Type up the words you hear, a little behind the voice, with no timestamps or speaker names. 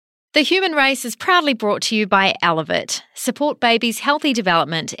The Human Race is proudly brought to you by Elevate. Support babies' healthy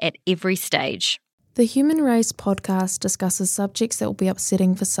development at every stage. The Human Race podcast discusses subjects that will be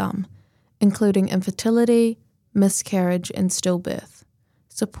upsetting for some, including infertility, miscarriage and stillbirth.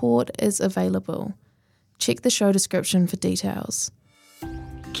 Support is available. Check the show description for details.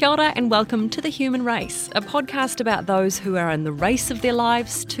 Kia ora and welcome to The Human Race, a podcast about those who are in the race of their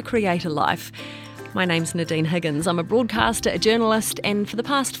lives to create a life. My name's Nadine Higgins. I'm a broadcaster, a journalist, and for the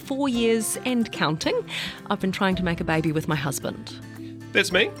past 4 years and counting, I've been trying to make a baby with my husband. That's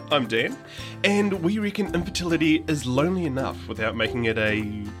me, I'm Dan, and we reckon infertility is lonely enough without making it a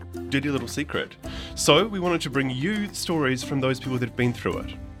dirty little secret. So we wanted to bring you stories from those people that have been through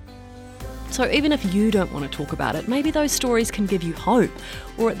it. So even if you don't want to talk about it, maybe those stories can give you hope,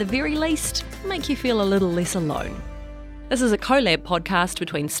 or at the very least, make you feel a little less alone. This is a collab podcast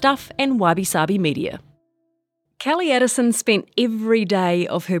between Stuff and Wabi Sabi Media. Kellie Addison spent every day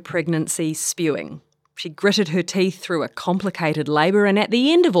of her pregnancy spewing. She gritted her teeth through a complicated labour, and at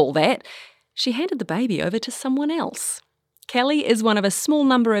the end of all that, she handed the baby over to someone else. Kellie is one of a small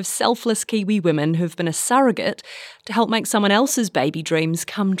number of selfless Kiwi women who've been a surrogate to help make someone else's baby dreams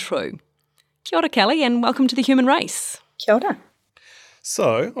come true. Kia ora, Kellie, and welcome to The Human Race. Kia ora.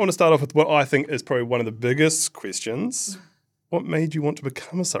 So I want to start off with what I think is probably one of the biggest questions. What made you want to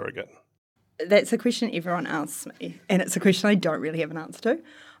become a surrogate? That's a question everyone asks me, and it's a question I don't really have an answer to.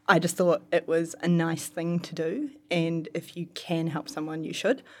 I just thought it was a nice thing to do, and if you can help someone, you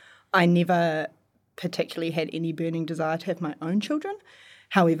should. I never particularly had any burning desire to have my own children.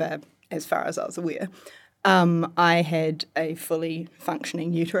 However, as far as I was aware, I had a fully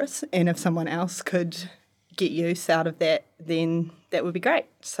functioning uterus, and if someone else could get use out of that, then that would be great.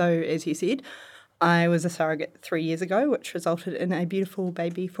 So, as you said, I was a surrogate 3 years ago, which resulted in a beautiful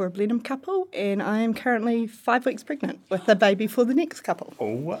baby for a Blenheim couple, and I am currently 5 weeks pregnant with a baby for the next couple.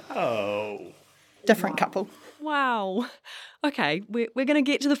 Oh, wow. Different couple. Wow. Okay, we're going to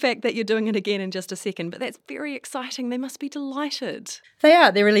get to the fact that you're doing it again in just a second, but that's very exciting. They must be delighted. They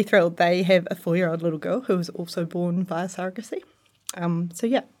are. They're really thrilled. They have a 4-year-old little girl who was also born via surrogacy. So,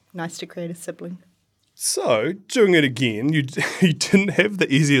 yeah, nice to create a sibling. So, doing it again, you didn't have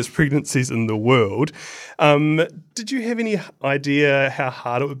the easiest pregnancies in the world. Did you have any idea how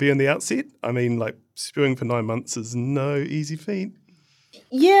hard it would be on the outset? I mean, like, spewing for 9 months is no easy feat.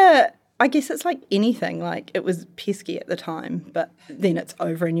 Yeah, I guess it's like anything. Like, it was pesky at the time, but then it's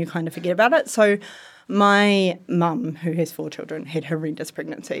over and you kind of forget about it. So my mum, who has 4 children, had horrendous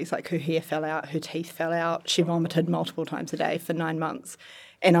pregnancies. Like, her hair fell out, her teeth fell out. She vomited multiple times a day for 9 months.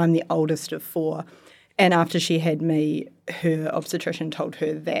 And I'm the oldest of 4. And after she had me, her obstetrician told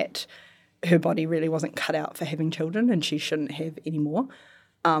her that her body really wasn't cut out for having children and she shouldn't have any more.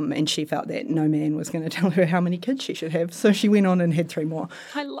 And she felt that no man was going to tell her how many kids she should have. So she went on and had 3 more.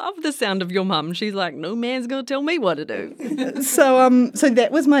 I love the sound of your mum. She's like, no man's going to tell me what to do. So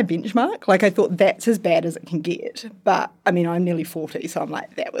that was my benchmark. Like, I thought that's as bad as it can get. But, I mean, I'm nearly 40, so I'm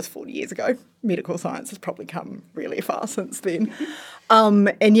like, that was 40 years ago. Medical science has probably come really far since then.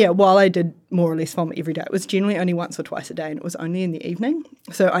 And, yeah, while I did more or less vomit every day, it was generally only once or twice a day, and it was only in the evening.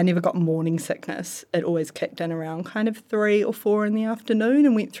 So I never got morning sickness. It always kicked in around kind of 3 or 4 in the afternoon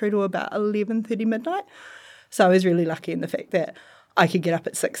and went through to about 11:30 midnight. So I was really lucky in the fact that I could get up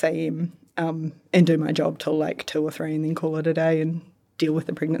at 6 a.m. And do my job till like 2 or 3 and then call it a day and deal with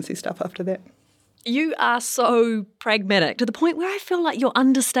the pregnancy stuff after that. You are so pragmatic to the point where I feel like you're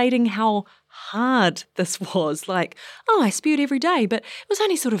understating how hard this was. Like, I spewed every day, but it was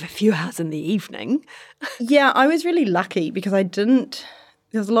only sort of a few hours in the evening. Yeah, I was really lucky because there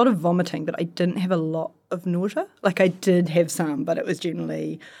was a lot of vomiting, but I didn't have a lot of nausea. Like, I did have some, but it was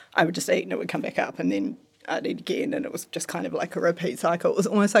generally, I would just eat and it would come back up and then I'd eat again, and it was just kind of like a repeat cycle. It was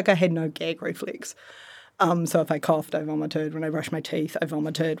almost like I had no gag reflex. So if I coughed, I vomited. When I brushed my teeth, I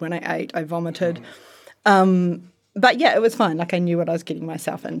vomited. When I ate, I vomited. But yeah, it was fine. Like, I knew what I was getting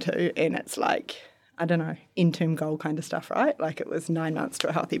myself into, and it's like, I don't know, end-term goal kind of stuff, right? Like, it was 9 months to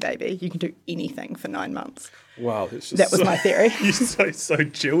a healthy baby. You can do anything for 9 months. Wow, that's just that was my theory. You're so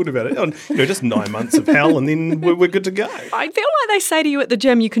chilled about it. Just 9 months of hell, and then we're good to go. I feel like they say to you at the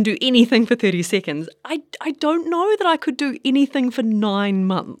gym, you can do anything for 30 seconds. I don't know that I could do anything for 9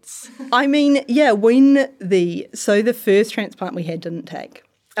 months. I mean, yeah, the first transplant we had didn't take.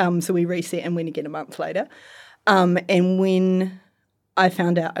 So we reset and went again a month later. And when I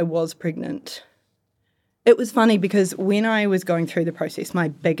found out I was pregnant, it was funny because when I was going through the process, my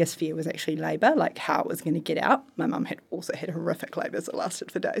biggest fear was actually labour, like how it was going to get out. My mum had also had horrific labours that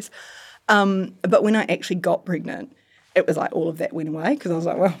lasted for days. But when I actually got pregnant, it was like all of that went away because I was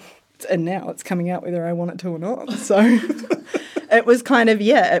like, well, it's in now. It's coming out whether I want it to or not. So it was kind of,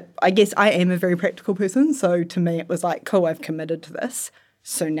 I guess I am a very practical person. So to me, it was like, cool, I've committed to this.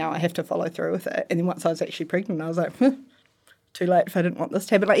 So now I have to follow through with it. And then once I was actually pregnant, I was like, too late if I didn't want this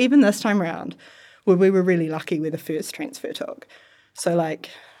to happen. Like even this time around, where we were really lucky where the first transfer took. So like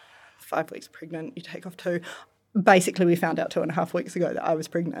 5 weeks pregnant, you take off 2. Basically, we found out 2.5 weeks ago that I was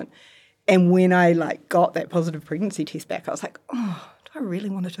pregnant. And when I like got that positive pregnancy test back, I was like, oh, do I really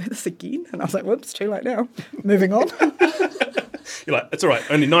want to do this again? And I was like, whoops, too late now. Moving on. You're like, it's all right,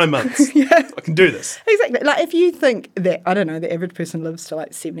 only 9 months. Yeah. I can do this. Exactly. Like if you think that, I don't know, the average person lives to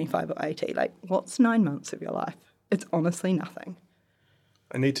like 75 or 80, like what's 9 months of your life? It's honestly nothing.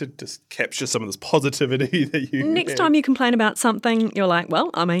 I need to just capture some of this positivity that you Next time you complain about something, you're like, well,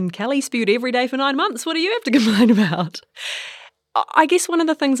 I mean, Kellie spewed every day for 9 months. What do you have to complain about? I guess one of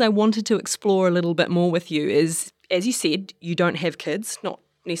the things I wanted to explore a little bit more with you is, as you said, you don't have kids, not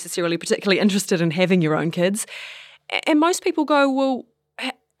necessarily particularly interested in having your own kids. And most people go, well,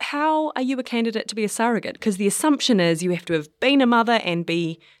 how are you a candidate to be a surrogate? Because the assumption is you have to have been a mother and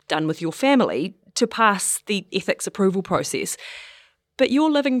be done with your family to pass the ethics approval process. But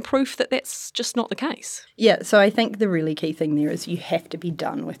you're living proof that that's just not the case. Yeah, so I think the really key thing there is you have to be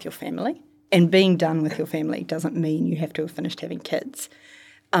done with your family. And being done with your family doesn't mean you have to have finished having kids.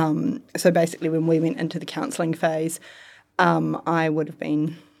 So basically when we went into the counselling phase, I would have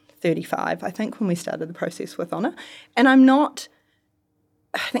been 35, I think, when we started the process with Honor. And I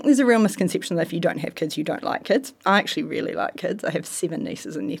think there's a real misconception that if you don't have kids, you don't like kids. I actually really like kids. I have 7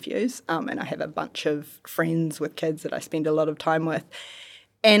 nieces and nephews, and I have a bunch of friends with kids that I spend a lot of time with.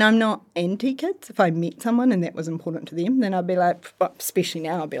 And I'm not anti-kids. If I met someone and that was important to them, then I'd be like, well, especially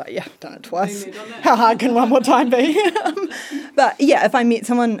now, I'd be like, yeah, I've done it twice. How hard can one more time be? But yeah, if I met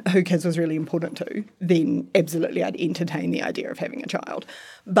someone who kids was really important to, then absolutely I'd entertain the idea of having a child.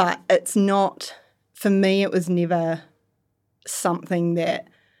 But it's not, for me, it was never something that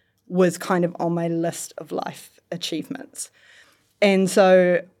was kind of on my list of life achievements. And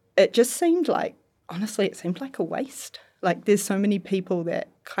so it just seemed like, honestly, it seemed like a waste. Like there's so many people that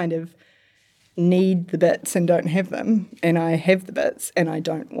kind of need the bits and don't have them, and I have the bits and I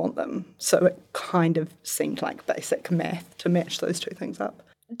don't want them. So it kind of seemed like basic math to match those two things up.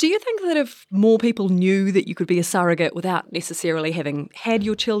 Do you think that if more people knew that you could be a surrogate without necessarily having had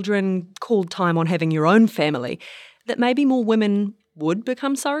your children, called time on having your own family, that maybe more women would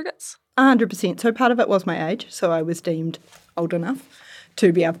become surrogates? 100%. So part of it was my age. So I was deemed old enough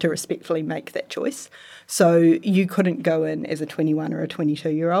to be able to respectfully make that choice. So you couldn't go in as a 21 or a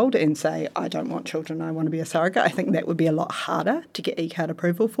 22-year-old and say, I don't want children, I want to be a surrogate. I think that would be a lot harder to get e-card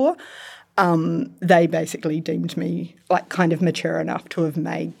approval for. They basically deemed me like kind of mature enough to have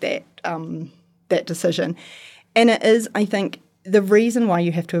made that decision. And it is, I think, the reason why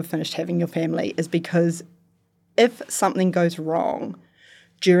you have to have finished having your family is because if something goes wrong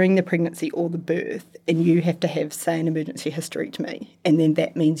during the pregnancy or the birth and you have to have, say, an emergency hysterectomy, and then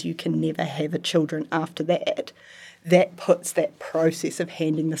that means you can never have a children after that, that puts that process of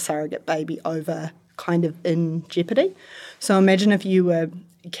handing the surrogate baby over kind of in jeopardy. So imagine if you were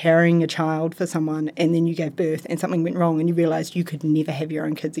carrying a child for someone and then you gave birth and something went wrong and you realised you could never have your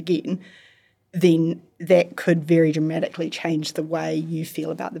own kids again, then that could very dramatically change the way you feel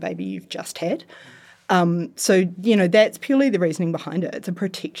about the baby you've just had. So, that's purely the reasoning behind it. It's a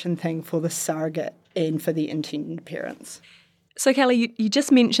protection thing for the surrogate and for the intended parents. So, Kellie, you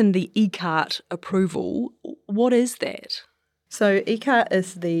just mentioned the ECART approval. What is that? So, ECART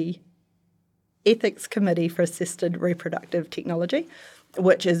is the Ethics Committee for Assisted Reproductive Technology,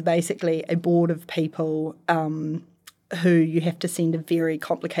 which is basically a board of people who you have to send a very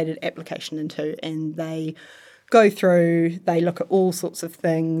complicated application into, and they go through, they look at all sorts of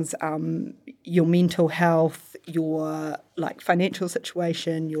things, your mental health, your financial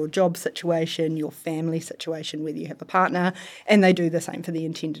situation, your job situation, your family situation, whether you have a partner, and they do the same for the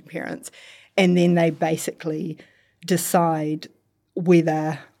intended parents. And then they basically decide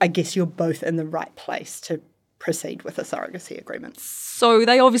whether, I guess, you're both in the right place to proceed with a surrogacy agreement. So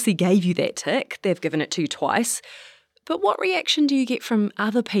they obviously gave you that tick. They've given it to you twice. But what reaction do you get from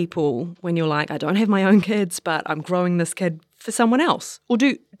other people when you're like, I don't have my own kids, but I'm growing this kid for someone else? Or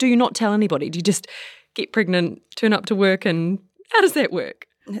do you not tell anybody? Do you just get pregnant, turn up to work, and how does that work?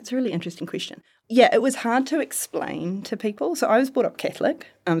 That's a really interesting question. Yeah, it was hard to explain to people. So I was brought up Catholic.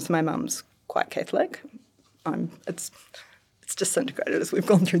 So my mum's quite Catholic. It's disintegrated as we've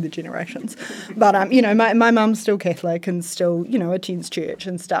gone through the generations. But, my mum's still Catholic and still, attends church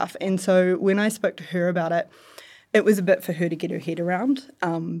and stuff. And so when I spoke to her about it, it was a bit for her to get her head around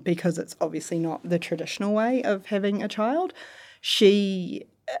because it's obviously not the traditional way of having a child. She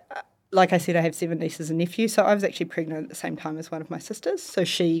like I said, I have 7 nieces and nephews, so I was actually pregnant at the same time as one of my sisters. So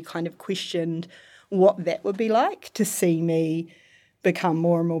she kind of questioned what that would be like to see me become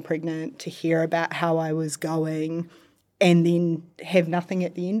more and more pregnant, to hear about how I was going, and then have nothing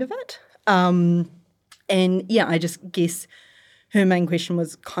at the end of it. And yeah, I just guess her main question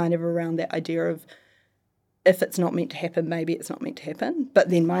was kind of around that idea of if it's not meant to happen, maybe it's not meant to happen. But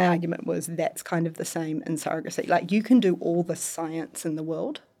then my argument was that's kind of the same in surrogacy. Like, you can do all the science in the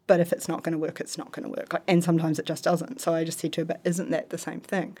world, but if it's not going to work, it's not going to work. Like, and sometimes it just doesn't. So I just said to her, but isn't that the same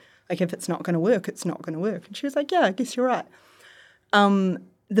thing? Like, if it's not going to work, it's not going to work. And she was like, yeah, I guess you're right.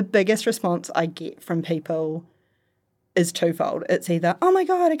 The biggest response I get from people is twofold. It's either, oh my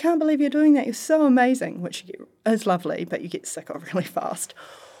God, I can't believe you're doing that, you're so amazing, which is lovely, but you get sick of really fast.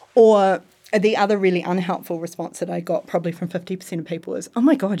 Or the other really unhelpful response that I got probably from 50% of people is, oh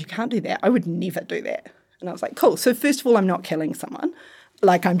my God, you can't do that. I would never do that. And I was like, cool. So first of all, I'm not killing someone.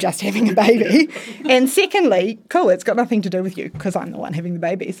 Like, I'm just having a baby. And secondly, cool, it's got nothing to do with you because I'm the one having the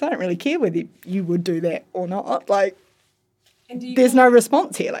baby. So I don't really care whether you would do that or not. Like, there's no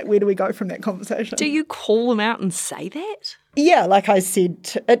response here. Like, where do we go from that conversation? Do you call them out and say that? Yeah, like I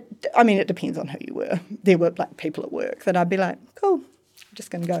said, it depends on who you were. There were like people at work that I'd be like, cool, I'm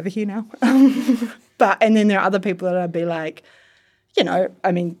just going to go over here now. And then there are other people that I'd be like, you know,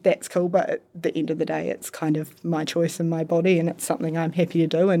 I mean, that's cool, but at the end of the day, it's kind of my choice and my body, and it's something I'm happy to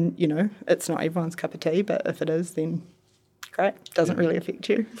do. And, you know, it's not everyone's cup of tea, but if it is, then great. Doesn't really affect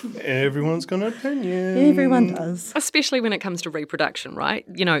you. Everyone's got an opinion. Everyone does. Especially when it comes to reproduction, right?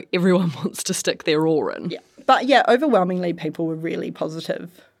 You know, everyone wants to stick their oar in. Yeah. But yeah, overwhelmingly people were really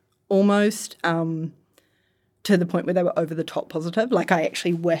positive, almost to the point where they were over the top positive. Like, I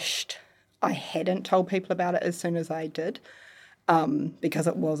actually wished I hadn't told people about it as soon as I did, because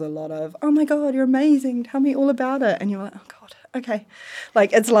it was a lot of, oh my God, you're amazing, tell me all about it. And you're like, oh God, okay.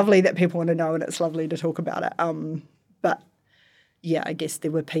 Like, it's lovely that people want to know and it's lovely to talk about it. But yeah, I guess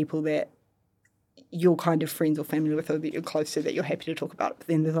there were people that you're kind of friends or family with or that you're close to that you're happy to talk about it. But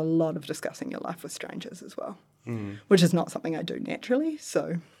then there's a lot of discussing your life with strangers as well, which is not something I do naturally.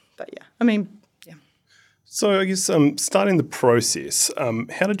 So, but yeah, I mean, yeah. So I guess starting the process,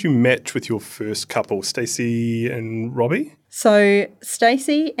 how did you match with your first couple, Stacey and Robbie? So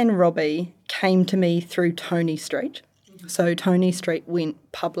Stacey and Robbie came to me through Tony Street. So Tony Street went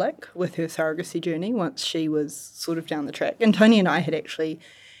public with her surrogacy journey once she was sort of down the track. And Tony and I had actually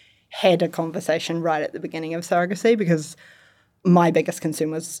had a conversation right at the beginning of surrogacy, because my biggest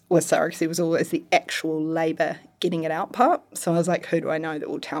concern with surrogacy was always the actual labour getting it out part. So I was like, who do I know that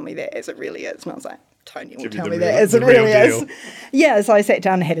will tell me that as it really is? And I was like, Tony will tell me that as it really is. Yeah, so I sat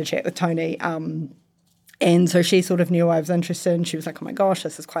down and had a chat with Tony. And so she sort of knew I was interested, and she was like, oh my gosh,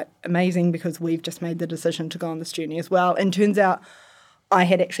 this is quite amazing because we've just made the decision to go on this journey as well. And turns out I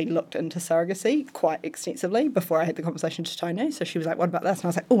had actually looked into surrogacy quite extensively before I had the conversation to Tony. So she was like, what about this? And I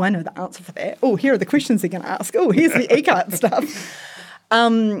was like, oh, I know the answer for that. Oh, here are the questions they're going to ask. Oh, here's the e-cart stuff.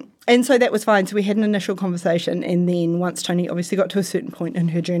 And so that was fine. So we had an initial conversation, and then once Tony obviously got to a certain point in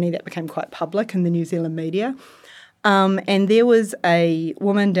her journey, that became quite public in the New Zealand media. And there was a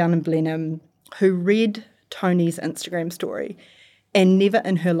woman down in Blenheim who read Tony's Instagram story and never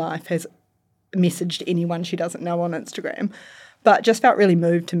in her life has messaged anyone she doesn't know on Instagram, but just felt really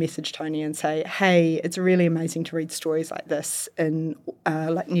moved to message Tony and say, hey, it's really amazing to read stories like this in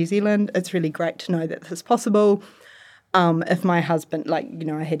like New Zealand. It's really great to know that this is possible. If my husband, like, you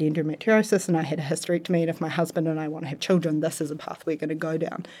know, I had endometriosis and I had a hysterectomy, and if my husband and I want to have children, this is a path we're going to go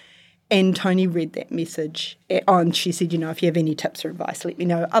down. And Tony read that message and she said, you know, if you have any tips or advice, let me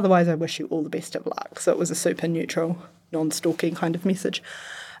know. Otherwise, I wish you all the best of luck. So it was a super neutral, non-stalking kind of message.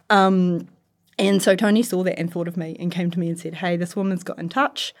 And so Tony saw that and thought of me and came to me and said, hey, this woman's got in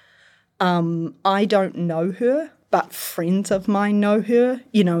touch. I don't know her, but friends of mine know her,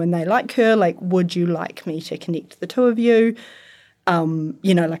 you know, and they like her. Like, would you like me to connect the two of you?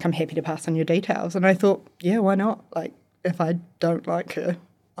 You know, like, I'm happy to pass on your details. And I thought, yeah, why not? Like, if I don't like her,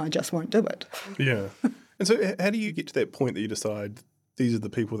 I just won't do it. Yeah. And so how do you get to that point that you decide these are the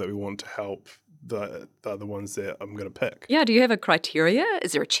people that we want to help, the ones that I'm going to pick? Yeah, do you have a criteria?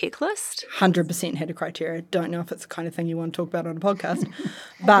 Is there a checklist? 100% had a criteria. Don't know if it's the kind of thing you want to talk about on a podcast.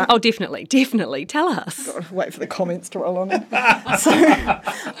 But oh, definitely. Tell us. Gotta wait for the comments to roll on it. So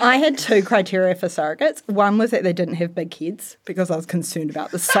I had 2 criteria for surrogates. One was that they didn't have big heads, because I was concerned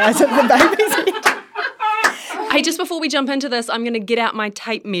about the size of the baby's head. Hey, just before we jump into this, I'm going to get out my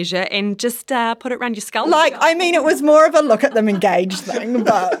tape measure and just put it around your skull. Like, I mean, it was more of a look at them engaged thing,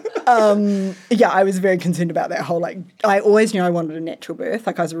 but yeah, I was very concerned about that whole, like, I always knew I wanted a natural birth.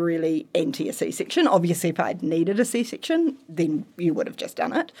 Like, I was really anti a C-section. Obviously, if I'd needed a C-section, then you would have just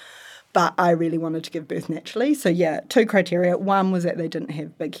done it. but I really wanted to give birth naturally. So, yeah, 2 criteria. One was that they didn't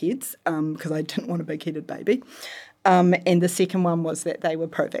have big heads because I didn't want a big-headed baby. And the second one was that they were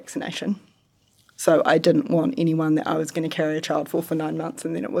pro-vaccination. So I didn't want anyone that I was going to carry a child for 9 months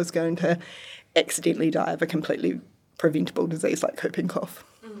and then it was going to accidentally die of a completely preventable disease like whooping cough.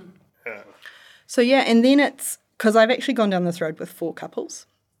 Yeah. So, yeah, and then it's because I've actually gone down this road with 4 couples.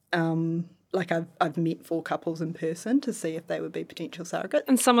 I've met 4 couples in person to see if they would be potential surrogates.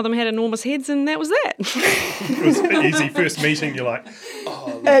 And some of them had enormous heads, and that was that. It was an easy first meeting. You're like,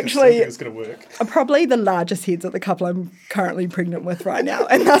 oh, look, actually, it's going to work. Probably the largest heads are the couple I'm currently pregnant with right now,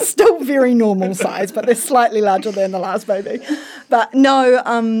 and they're still very normal size, but they're slightly larger than the last baby. But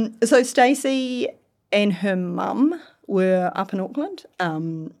no, so Stacey and her mum were up in Auckland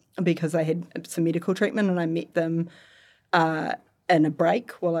because they had some medical treatment, and I met them in a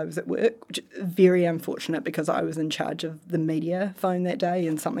break while I was at work, which is very unfortunate because I was in charge of the media phone that day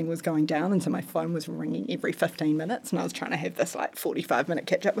and something was going down, and so my phone was ringing every 15 minutes and I was trying to have this 45-minute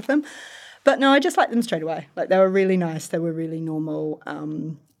catch up with them. But no, I just liked them straight away. They were really nice, they were really normal.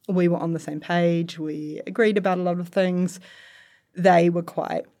 We were on the same page, we agreed about a lot of things. They were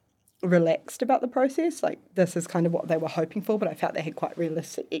quite relaxed about the process, this is kind of what they were hoping for, but I felt they had quite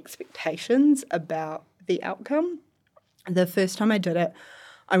realistic expectations about the outcome. The first time I did it,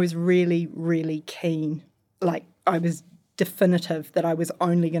 I was really, really keen. I was definitive that I was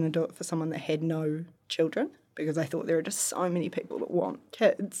only going to do it for someone that had no children because I thought there are just so many people that want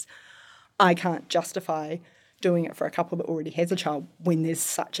kids. I can't justify doing it for a couple that already has a child when there's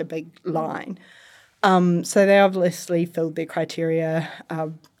such a big line. So they obviously filled their criteria.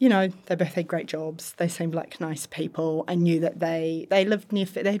 They both had great jobs. They seemed like nice people. I knew that they lived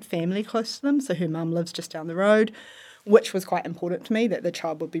they had family close to them, so her mum lives just down the road, which was quite important to me, that the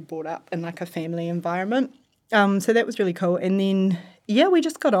child would be brought up in a family environment. So that was really cool. And then, we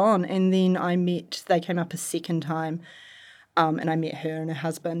just got on. And then they came up a second time, and I met her and her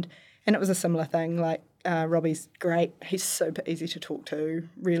husband. And it was a similar thing. Robbie's great. He's super easy to talk to,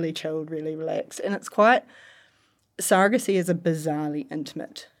 really chilled, really relaxed. And it's surrogacy is a bizarrely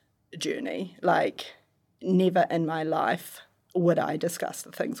intimate journey. Never in my life would I discuss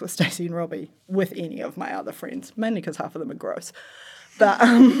the things with Stacey and Robbie with any of my other friends, mainly because half of them are gross. But,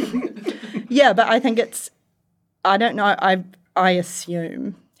 but I think I don't know, I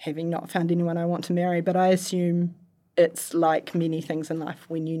assume, having not found anyone I want to marry, but I assume it's like many things in life,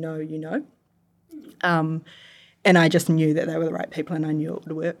 when you know, you know. And I just knew that they were the right people and I knew it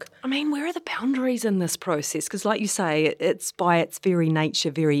would work. I mean, where are the boundaries in this process? Because like you say, it's by its very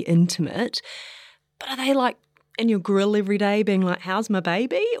nature very intimate. But are they in your grill every day being like, how's my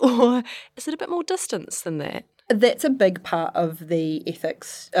baby? Or is it a bit more distance than that? That's a big part of the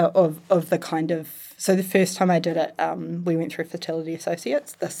ethics of the kind of... So the first time I did it, we went through Fertility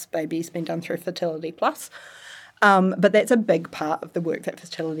Associates. This baby's been done through Fertility Plus. But that's a big part of the work that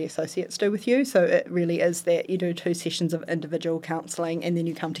Fertility Associates do with you. So it really is that you do 2 sessions of individual counselling and then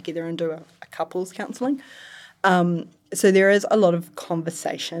you come together and do a couples counselling. So there is a lot of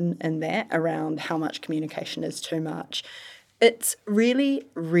conversation in that around how much communication is too much. It's really,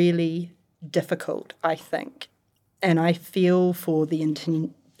 really difficult, I think. And I feel for the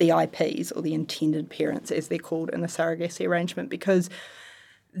IPs, or the intended parents as they're called in a surrogacy arrangement, because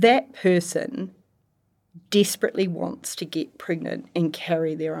that person desperately wants to get pregnant and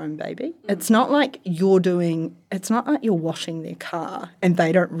carry their own baby. It's not like you're washing their car and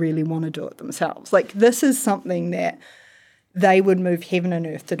they don't really want to do it themselves. This is something that they would move heaven and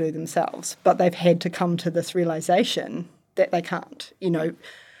earth to do themselves, but they've had to come to this realization that they can't.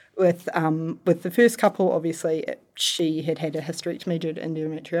 With the first couple, obviously she had a hysterectomy due to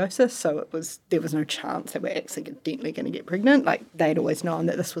endometriosis, so there was no chance they were accidentally going to get pregnant. They'd always known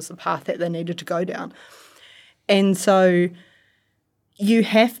that this was the path that they needed to go down. And so you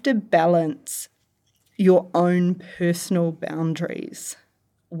have to balance your own personal boundaries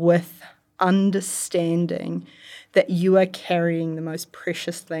with understanding that you are carrying the most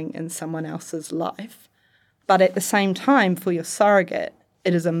precious thing in someone else's life. But at the same time, for your surrogate,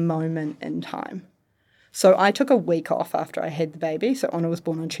 it is a moment in time. So I took a week off after I had the baby. So Anna was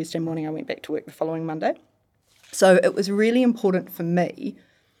born on Tuesday morning. I went back to work the following Monday. So it was really important for me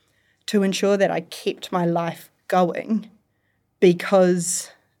to ensure that I kept my life going,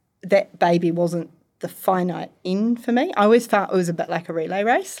 because that baby wasn't the finite end for me. I always felt it was a bit like a relay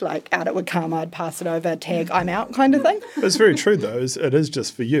race, out it would come, I'd pass it over, tag, I'm out kind of thing. It's very true though. It is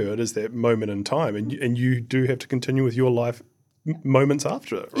just for you. It is that moment in time, and you do have to continue with your life moments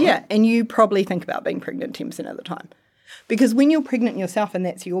after it, right? Yeah, and you probably think about being pregnant 10% of the time. Because when you're pregnant yourself and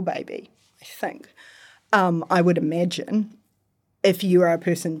that's your baby, I think, I would imagine, if you are a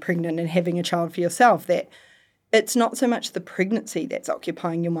person pregnant and having a child for yourself, that it's not so much the pregnancy that's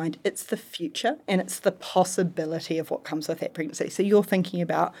occupying your mind, it's the future and it's the possibility of what comes with that pregnancy. So you're thinking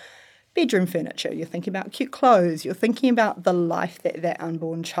about bedroom furniture, you're thinking about cute clothes, you're thinking about the life that that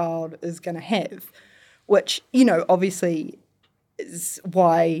unborn child is going to have, which, you know, obviously is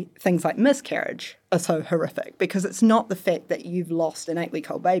why things like miscarriage are so horrific, because it's not the fact that you've lost an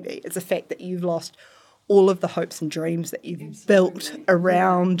 8-week-old baby, it's the fact that you've lost all of the hopes and dreams that you've built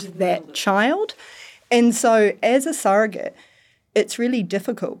around that child. And so as a surrogate, it's really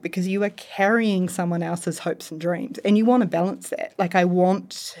difficult because you are carrying someone else's hopes and dreams, and you want to balance that. Like I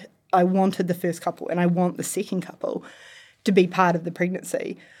wanted the first couple and I want the second couple to be part of the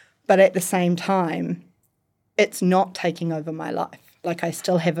pregnancy, but at the same time, it's not taking over my life. Like I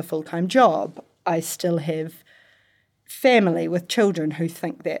still have a full-time job. I still have family with children who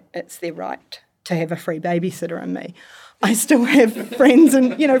think that it's their right to have a free babysitter in me. I still have friends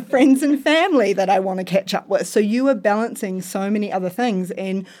and family that I want to catch up with. So you are balancing so many other things.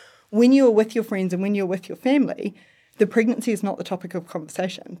 And when you're with your friends and when you're with your family, the pregnancy is not the topic of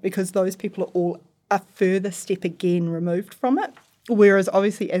conversation because those people are all a further step again removed from it. Whereas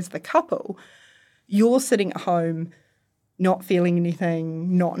obviously as the couple, you're sitting at home not feeling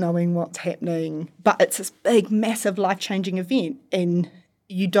anything, not knowing what's happening, but it's this big, massive, life-changing event and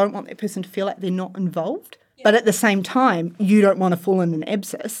you don't want that person to feel like they're not involved. Yeah. But at the same time, you don't want to fall in an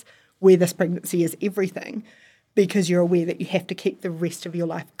abscess where this pregnancy is everything because you're aware that you have to keep the rest of your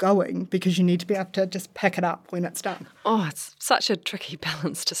life going because you need to be able to just pick it up when it's done. Oh, it's such a tricky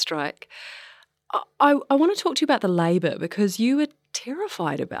balance to strike. I want to talk to you about the labour because you were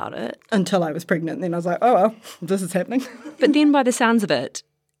terrified about it. Until I was pregnant. Then I was like, oh, well, this is happening. But then by the sounds of it,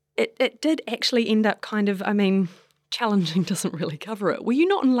 it did actually end up kind of, challenging doesn't really cover it. Were you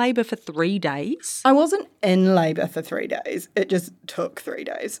not in labour for 3 days? I wasn't in labour for 3 days. It just took 3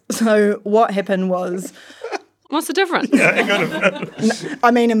 days. So what happened was... What's the difference?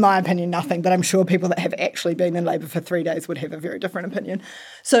 In my opinion, nothing, but I'm sure people that have actually been in labour for 3 days would have a very different opinion.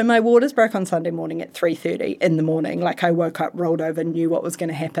 So my waters broke on Sunday morning at 3:30 in the morning. Like I woke up, rolled over, knew what was going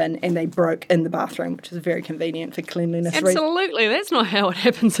to happen, and they broke in the bathroom, which is very convenient for cleanliness reasons. Absolutely. That's not how it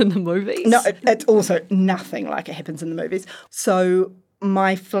happens in the movies. No, it's also nothing like it happens in the movies. So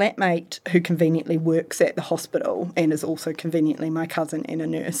my flatmate, who conveniently works at the hospital and is also conveniently my cousin and a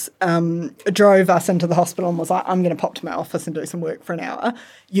nurse, drove us into the hospital and was like, I'm going to pop to my office and do some work for an hour.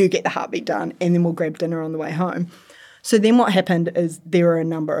 You get the heartbeat done and then we'll grab dinner on the way home. So then what happened is there were a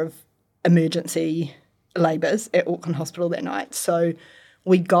number of emergency labours at Auckland Hospital that night. So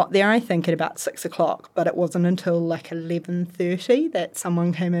we got there, I think, at about 6 o'clock, but it wasn't until like 11:30 that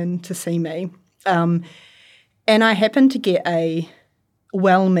someone came in to see me. And I happened to get a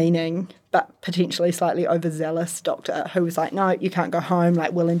well-meaning but potentially slightly overzealous doctor who was like, no, you can't go home,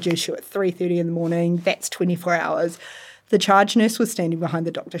 like we'll induce you at 3:30 in the morning, that's 24 hours. The charge nurse was standing behind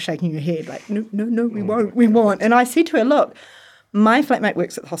the doctor shaking her head like, no, we won't. And I said to her, look, my flatmate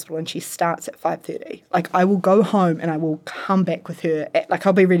works at the hospital and she starts at 5:30. Like I will go home and I will come back with her,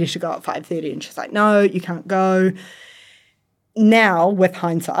 I'll be ready to go at 5:30. And she's like, no, you can't go. Now, with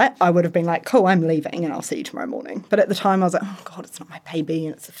hindsight, I would have been like, cool, I'm leaving and I'll see you tomorrow morning. But at the time I was like, oh God, it's not my baby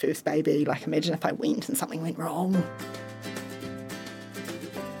and it's the first baby. Like imagine if I went and something went wrong.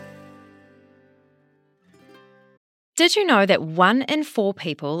 Did you know that 1 in 4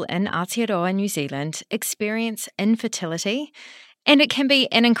 people in Aotearoa, New Zealand experience infertility? And it can be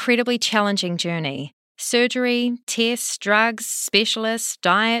an incredibly challenging journey. Surgery, tests, drugs, specialists,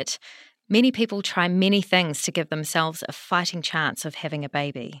 diet. Many people try many things to give themselves a fighting chance of having a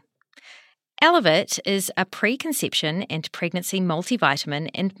baby. Elevit is a preconception and pregnancy multivitamin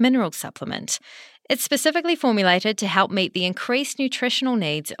and mineral supplement. It's specifically formulated to help meet the increased nutritional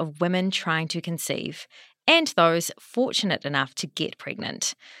needs of women trying to conceive and those fortunate enough to get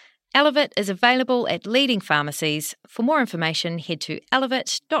pregnant. Elevit is available at leading pharmacies. For more information, head to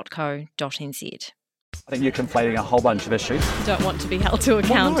elevit.co.nz. I think you're conflating a whole bunch of issues. Don't want to be held to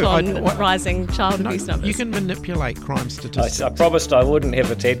account on rising child abuse numbers. You can manipulate crime statistics. I promised I wouldn't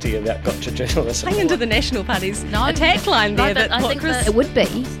have a chat to you about gotcha journalism. Playing into the National Party's attack line there. I think it would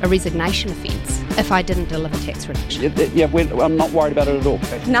be a resignation offence if I didn't deliver tax reduction. I'm not worried about it at all.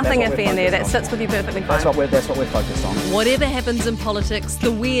 Nothing iffy in there. That sits with you perfectly fine. That's what we're focused on. Whatever happens in politics,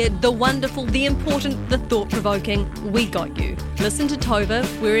 the weird, the wonderful, the important, the thought-provoking, we got you. Listen to Tova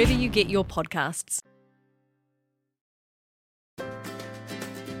wherever you get your podcasts.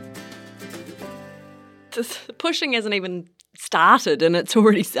 Pushing hasn't even started and it's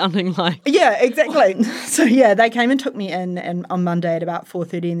already sounding like... Yeah, exactly. So, they came and took me in and on Monday at about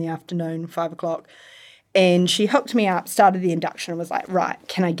 4:30 in the afternoon, 5 o'clock. And she hooked me up, started the induction, and was like, right,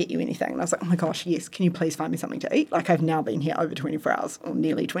 can I get you anything? And I was like, oh my gosh, yes, can you please find me something to eat? Like, I've now been here over 24 hours, or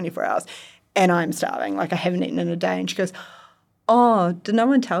nearly 24 hours, and I'm starving. Like, I haven't eaten in a day. And she goes, oh, did no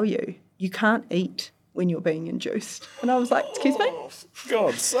one tell you? You can't eat when you're being induced. And I was like, excuse me?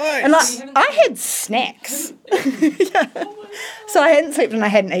 God's sake. And like, I had snacks. Yeah. So I hadn't slept and I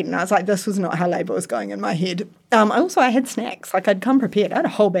hadn't eaten. I was like, this was not how labour was going in my head. I had snacks. Like, I'd come prepared. I had a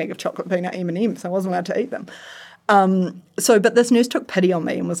whole bag of chocolate peanut M&Ms. I wasn't allowed to eat them. But this nurse took pity on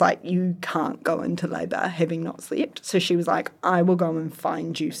me and was like, you can't go into labour having not slept. So she was like, I will go and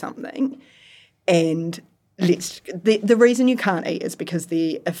find you something. And the reason you can't eat is because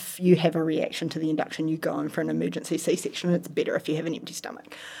if you have a reaction to the induction, you go in for an emergency C-section, and it's better if you have an empty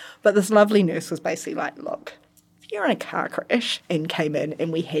stomach. But this lovely nurse was basically like, look, if you're in a car crash and came in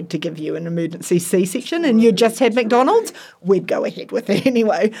and we had to give you an emergency C-section and you just had McDonald's, we'd go ahead with it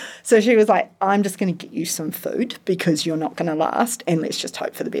anyway. So she was like, I'm just going to get you some food because you're not going to last, and let's just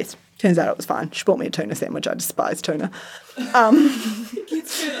hope for the best. Turns out it was fine. She bought me a tuna sandwich. I despise tuna.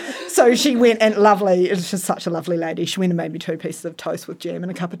 So she went, and lovely, it was just such a lovely lady. She went and made me 2 pieces of toast with jam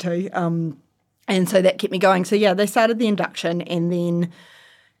and a cup of tea. And so that kept me going. So, yeah, they started the induction, and then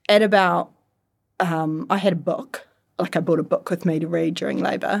at about, I had a book. Like, I bought a book with me to read during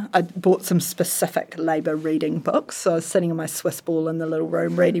labour. I bought some specific labour reading books. So I was sitting on my Swiss ball in the little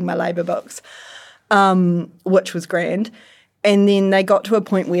room reading my labour books, which was grand. And then they got to a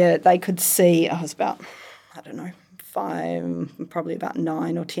point where they could see, I was about, I don't know, 5, probably about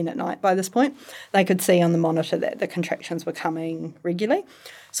 9 or 10 at night by this point. They could see on the monitor that the contractions were coming regularly.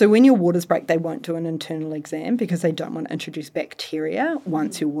 So when your waters break, they won't do an internal exam because they don't want to introduce bacteria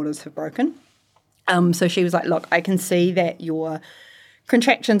once your waters have broken. So she was like, look, I can see that your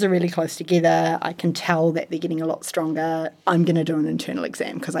contractions are really close together. I can tell that they're getting a lot stronger. I'm going to do an internal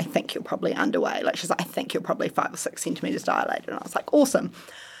exam because I think you're probably underway. Like, she's like, I think you're probably 5 or 6 centimetres dilated. And I was like, awesome.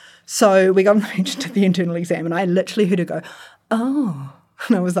 So we got arranged to the internal exam, and I literally heard her go, oh.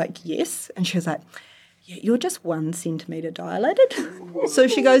 And I was like, yes. And she was like, yeah, you're just 1 centimetre dilated. So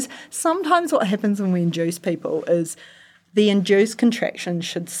she goes, sometimes what happens when we induce people is the induced contractions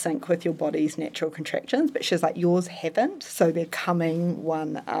should sync with your body's natural contractions, but she's like, yours haven't, so they're coming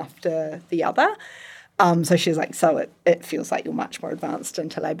one after the other. So she's like, so it feels like you're much more advanced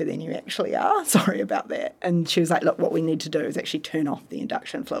into labour than you actually are. Sorry about that. And she was like, look, what we need to do is actually turn off the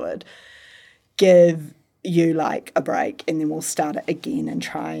induction fluid, give you like a break, and then we'll start it again and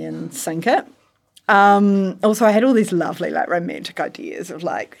try and sync it. Also, I had all these lovely, like, romantic ideas of,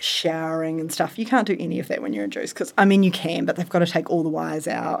 like, showering and stuff. You can't do any of that when you're induced because, I mean, you can, but they've got to take all the wires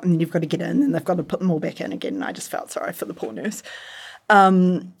out and you've got to get in and they've got to put them all back in again, and I just felt sorry for the poor nurse.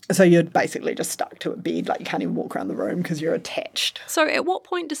 So you're basically just stuck to a bed, like, you can't even walk around the room because you're attached. So at what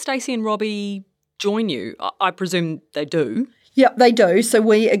point do Stacey and Robbie join you? I presume they do. Yep, they do. So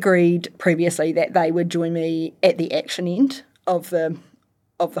we agreed previously that they would join me at the action end of the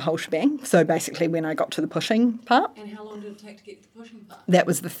whole shebang. So basically when I got to the pushing part. And how long did it take to get to the pushing part? That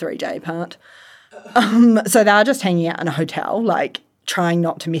was the 3-day part. So they are just hanging out in a hotel, like trying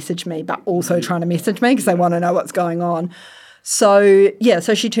not to message me, but also trying to message me because they want to know what's going on. So, yeah,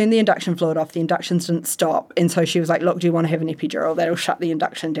 so she turned the induction fluid off. The inductions didn't stop. And so she was like, look, do you want to have an epidural? That'll shut the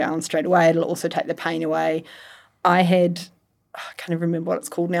induction down straight away. It'll also take the pain away. I can't even remember what it's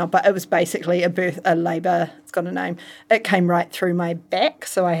called now, but it was basically a labour, it's got a name. It came right through my back,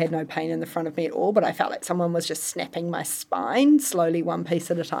 so I had no pain in the front of me at all, but I felt like someone was just snapping my spine slowly, 1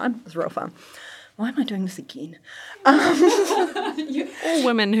 piece at a time. It was real fun. Why am I doing this again? All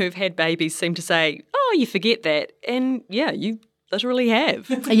women who've had babies seem to say, oh, you forget that. And, yeah, you literally have.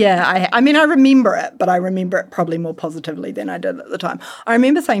 Yeah, I mean, I remember it, but I remember it probably more positively than I did at the time. I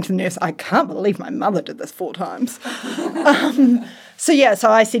remember saying to the nurse, I can't believe my mother did this 4 times. So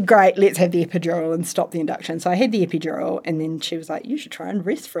I said, great, let's have the epidural and stop the induction. So I had the epidural, and then she was like, you should try and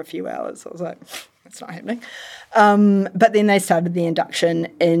rest for a few hours. So I was like, that's not happening. But then they started the induction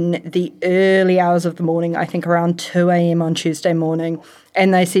in the early hours of the morning, I think around 2 a.m. on Tuesday morning.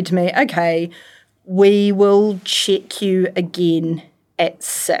 And they said to me, okay, we will check you again at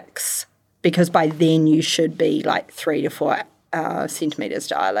 6 because by then you should be like 3 to 4 centimetres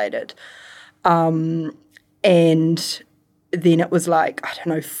dilated. And then it was like, I don't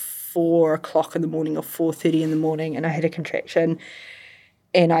know, 4 o'clock in the morning or 4:30 in the morning, and I had a contraction.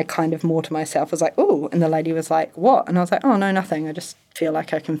 And I kind of more to myself was like, oh, and the lady was like, what? And I was like, oh, no, nothing. I just feel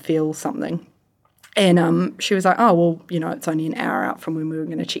like I can feel something. And she was like, oh, well, it's only an hour out from when we were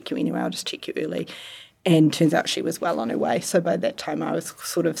going to check you anyway. I'll just check you early. And turns out she was well on her way. So by that time I was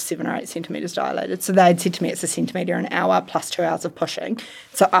sort of 7 or 8 centimetres dilated. So they had said to me it's a centimetre an hour plus 2 hours of pushing.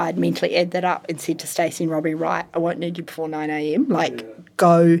 So I'd mentally add that up and said to Stacey and Robbie, right, I won't need you before 9 a.m.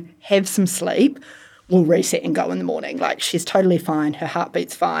 Go have some sleep. We'll reset and go in the morning. She's totally fine. Her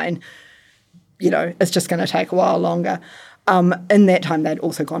heartbeat's fine. It's just going to take a while longer. In that time, they'd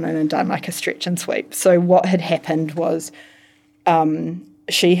also gone in and done a stretch and sweep. So what had happened was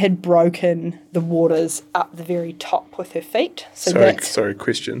she had broken the waters up the very top with her feet. So sorry,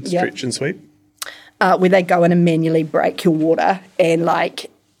 question. Yeah. Stretch and sweep? Where they go in and manually break your water and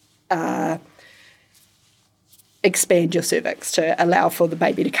expand your cervix to allow for the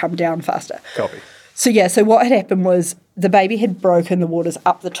baby to come down faster. Copy. So what had happened was the baby had broken the waters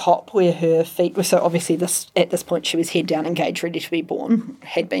up the top where her feet were. So obviously at this point she was head down, engaged, ready to be born,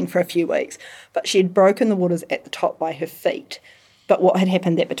 had been for a few weeks. But she had broken the waters at the top by her feet. But what had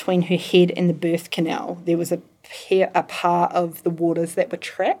happened that between her head and the birth canal, there was a part of the waters that were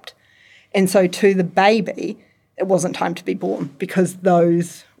trapped. And so to the baby, it wasn't time to be born because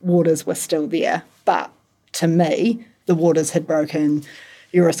those waters were still there. But to me, the waters had broken,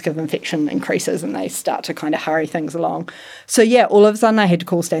 your risk of infection increases and they start to kind of hurry things along. So, all of a sudden I had to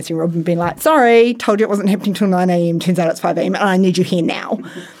call Stacey and Rob and be like, sorry, told you it wasn't happening till 9 a.m, turns out it's 5 a.m, and I need you here now.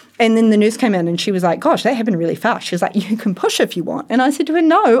 And then the nurse came in and she was like, gosh, that happened really fast. She was like, you can push if you want. And I said to her,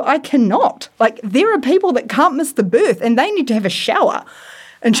 no, I cannot. There are people that can't miss the birth and they need to have a shower.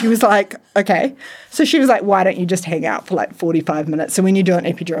 And she was like, okay. So she was like, why don't you just hang out for 45 minutes? So when you do an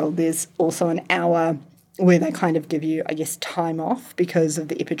epidural, there's also an hour where they kind of give you, I guess, time off because of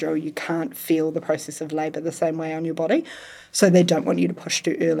the epidural. You can't feel the process of labour the same way on your body. So they don't want you to push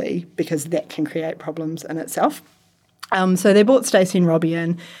too early because that can create problems in itself. So they brought Stacey and Robbie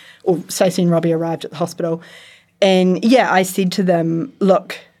in, or Stacey and Robbie arrived at the hospital. And, I said to them,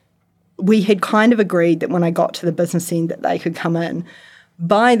 look, we had kind of agreed that when I got to the business end that they could come in.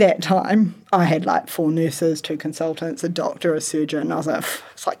 By that time, I had 4 nurses, 2 consultants, a doctor, a surgeon. I was like,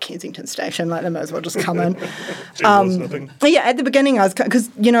 it's like Kensington Station, they might as well just come in. At the beginning, I was, because,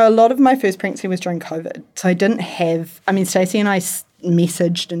 a lot of my first pregnancy was during COVID. So I didn't have, Stacey and I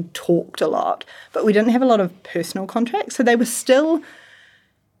messaged and talked a lot, but we didn't have a lot of personal contact. So they were still,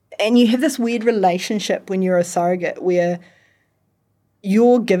 and you have this weird relationship when you're a surrogate where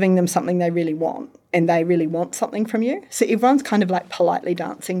you're giving them something they really want. And they really want something from you. So everyone's kind of politely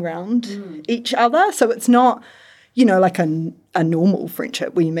dancing around each other. So it's not, a normal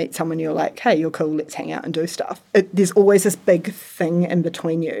friendship where you meet someone, you're like, hey, you're cool, let's hang out and do stuff. There's always this big thing in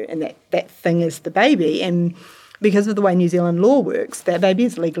between you, and that thing is the baby. And because of the way New Zealand law works, that baby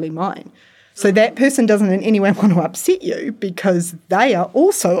is legally mine. So that person doesn't in any way want to upset you because they are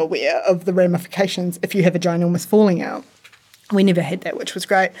also aware of the ramifications if you have a ginormous falling out. We never had that, which was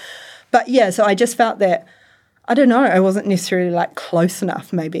great. But, so I just felt that, I don't know, I wasn't necessarily, close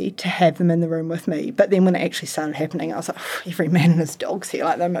enough maybe to have them in the room with me. But then when it actually started happening, I was like, every man and his dog's here.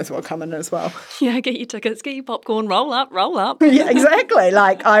 They might as well come in as well. Yeah, get your tickets, get your popcorn, roll up. Yeah, exactly.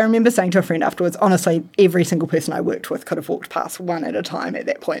 I remember saying to a friend afterwards, honestly, every single person I worked with could have walked past one at a time at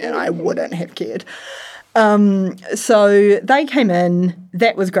that point and I wouldn't have cared. So they came in,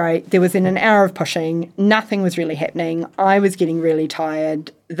 that was great. There was an hour of pushing, nothing was really happening. I was getting really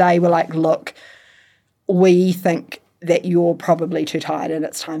tired. They were like, look, we think that you're probably too tired and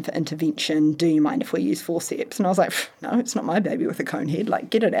it's time for intervention. Do you mind if we use forceps? And I was like, no, it's not my baby with a cone head.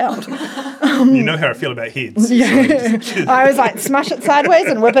 Get it out. You know how I feel about heads. Yeah. I was like, smash it sideways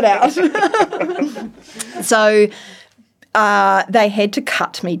and whip it out. So they had to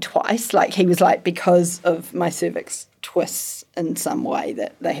cut me twice. He was like, because of my cervix twists in some way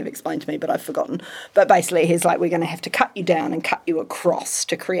that they have explained to me, but I've forgotten. But basically, he's like, we're going to have to cut you down and cut you across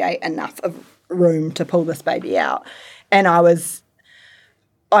to create enough of room to pull this baby out. And I was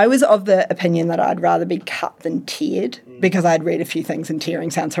of the opinion that I'd rather be cut than teared because I'd read a few things and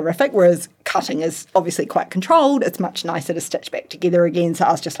tearing sounds horrific, whereas cutting is obviously quite controlled. It's much nicer to stitch back together again. So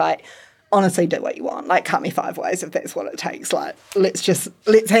I was just like, honestly, do what you want. Cut me 5 ways if that's what it takes.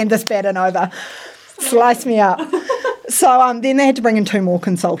 Let's hand this baton over. Slice me up. So then they had to bring in 2 more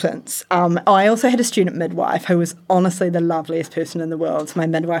consultants. I also had a student midwife who was honestly the loveliest person in the world. So my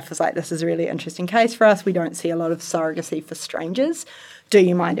midwife was like, this is a really interesting case for us. We don't see a lot of surrogacy for strangers. Do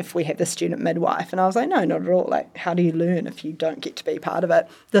you mind if we have the student midwife? And I was like, no, not at all. How do you learn if you don't get to be part of it?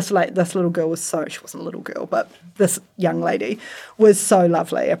 This little girl was she wasn't a little girl, but this young lady was so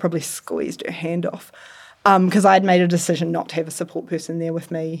lovely. I probably squeezed her hand off because I'd made a decision not to have a support person there with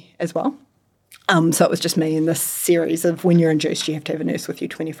me as well. So it was just me in this series of, when you're induced, you have to have a nurse with you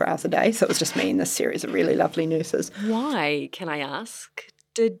 24 hours a day. So it was just me in this series of really lovely nurses. Why, can I ask?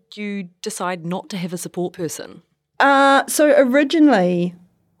 did you decide not to have a support person? So originally,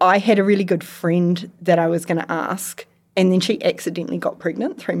 I had a really good friend that I was going to ask, and then she accidentally got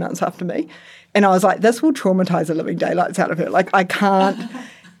pregnant 3 months after me. And I was like, this will traumatize the living daylights out of her. Like, I can't,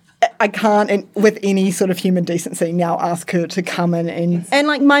 and with any sort of human decency, now ask her to come in. And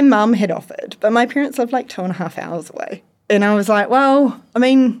like, my mum had offered, but my parents lived like 2.5 hours away. And I was like, well, I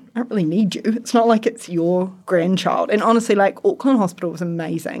mean, I don't really need you. It's not like it's your grandchild. And honestly, like, Auckland Hospital was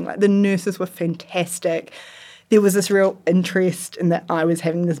amazing. Like, the nurses were fantastic. There was this real interest in that I was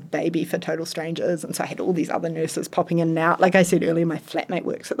having this baby for total strangers. And so I had all these other nurses popping in and out. Like I said earlier, my flatmate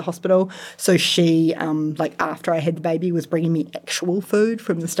works at the hospital. So she, like, after I had the baby, was bringing me actual food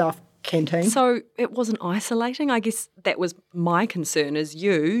from the staff canteen. So it wasn't isolating. I guess that was my concern is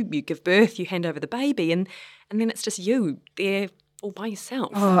you give birth, you hand over the baby, and then it's just you there all by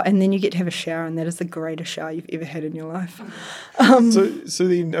yourself. Oh, and then you get to have a shower, and that is the greatest shower you've ever had in your life.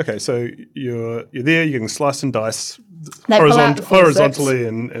 So you're there, you can slice and dice They pull out the horizontally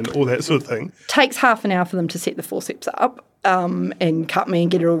and all that sort of thing. Takes half an hour for them to set the forceps up and cut me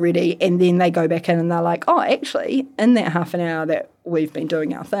and get it all ready, and then they go back in and they're like, oh, actually, in that half an hour that we've been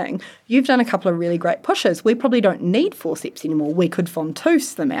doing our thing, you've done a couple of really great pushes. We probably don't need forceps anymore. We could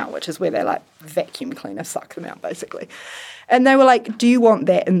ventouse them out, which is where they like vacuum cleaner suck them out, basically. And they were like, do you want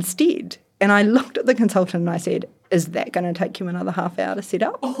that instead? And I looked at the consultant and I said, is that going to take you another half hour to set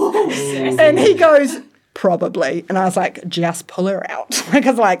up? And he goes, probably. And I was like, just pull her out.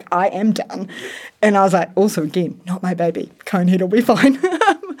 Because, like, I am done. And I was like, also, again, not my baby. Conehead will be fine.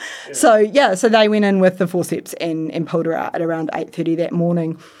 So they went in with the forceps and pulled her out at around 8:30 that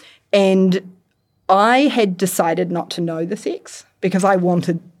morning. And I had decided not to know the sex because I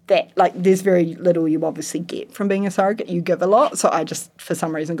wanted that. Like, there's very little you obviously get from being a surrogate. You give a lot. So I just, for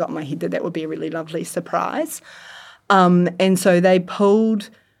some reason, got in my head that would be a really lovely surprise. And so they pulled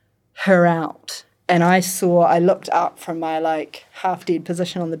her out. And I looked up from my, like, half-dead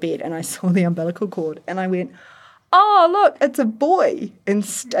position on the bed and I saw the umbilical cord and I went, oh, look, it's a boy. And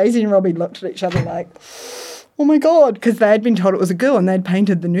Stacey and Robbie looked at each other like, oh, my God, because they had been told it was a girl and they'd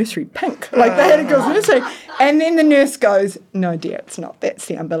painted the nursery pink. Like, they had a girl's nursery. And then the nurse goes, no, dear, it's not. That's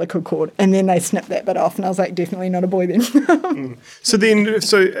the umbilical cord. And then they snipped that bit off and I was like, definitely not a boy then. So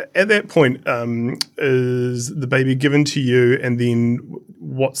at that point, is the baby given to you and then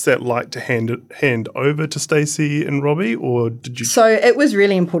what's that like to hand over to Stacey and Robbie, or did you? So it was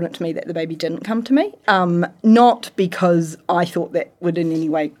really important to me that the baby didn't come to me, not because I thought that would in any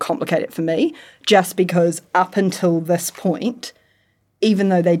way complicate it for me, just because up until this point, even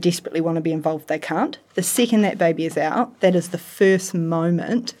though they desperately want to be involved, they can't. The second that baby is out, that is the first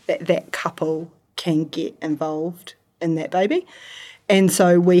moment that that couple can get involved in that baby. And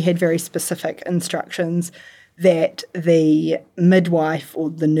so we had very specific instructions that the midwife or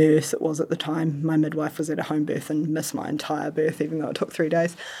the nurse, it was at the time, my midwife was at a home birth and missed my entire birth, even though it took 3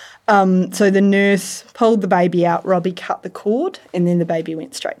 days. So the nurse pulled the baby out, Robbie cut the cord, and then the baby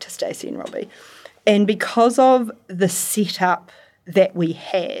went straight to Stacey and Robbie. And because of the setup that we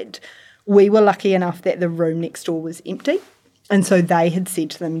had, we were lucky enough that the room next door was empty. And so they had said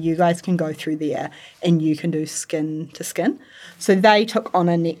to them, you guys can go through there and you can do skin to skin. So they took on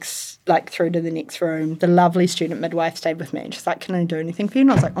through to the next room. The lovely student midwife stayed with me and she's like, can I do anything for you?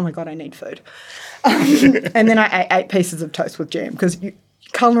 And I was like, oh my God, I need food. And then I ate 8 pieces of toast with jam because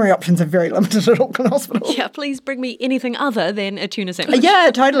culinary options are very limited at Auckland Hospital. Yeah, please bring me anything other than a tuna sandwich. Yeah,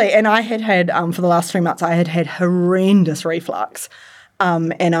 totally. And I had for the last 3 months, I had horrendous reflux.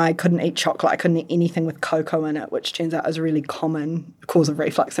 And I couldn't eat chocolate. I couldn't eat anything with cocoa in it, which turns out is a really common cause of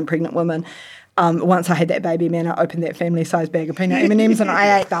reflux in pregnant women. Once I had that baby, man, I opened that family-sized bag of peanut M&Ms and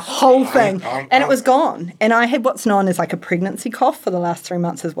I ate the whole thing. And it was gone. And I had what's known as like a pregnancy cough for the last 3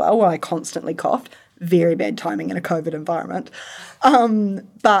 months as well, where I constantly coughed. Very bad timing in a COVID environment.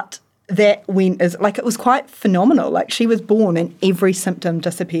 But that it was quite phenomenal. Like, she was born and every symptom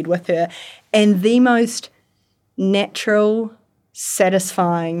disappeared with her. And the most natural,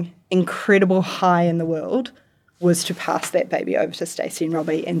 satisfying, incredible high in the world was to pass that baby over to Stacey and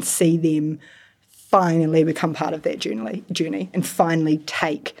Robbie and see them finally become part of that journey and finally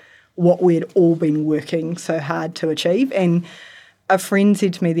take what we had all been working so hard to achieve. And a friend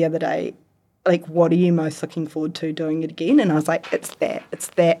said to me the other day, like, what are you most looking forward to doing it again? And I was like, it's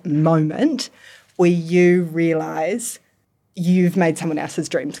that moment where you realise you've made someone else's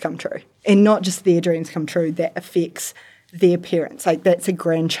dreams come true. And not just their dreams come true, that affects their parents. Like, that's a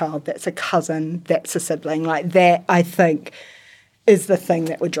grandchild, that's a cousin, that's a sibling. Like, that, I think, is the thing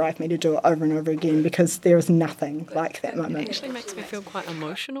that would drive me to do it over and over again, because there is nothing like that moment. It actually makes me feel quite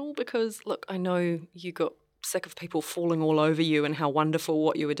emotional because, look, I know you got sick of people falling all over you and how wonderful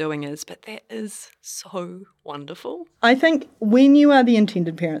what you were doing is, but that is so wonderful. I think when you are the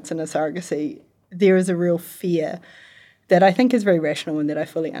intended parents in a surrogacy, there is a real fear that I think is very rational and that I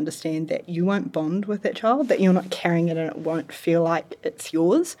fully understand, that you won't bond with that child, that you're not carrying it and it won't feel like it's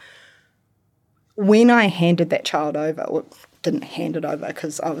yours. When I handed that child over, well, didn't hand it over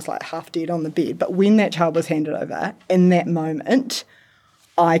because I was like half dead on the bed, but when that child was handed over, in that moment,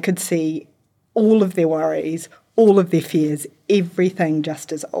 I could see all of their worries, all of their fears, everything just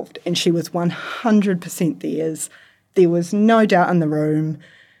dissolved. And she was 100% theirs. There was no doubt in the room.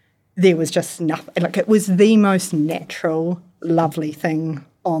 There was just nothing. Like, it was the most natural, lovely thing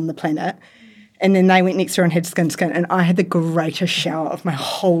on the planet. And then they went next door and had skin to skin, and I had the greatest shower of my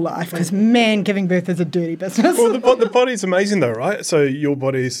whole life because, man, giving birth is a dirty business. Well, the body's amazing though, right? So your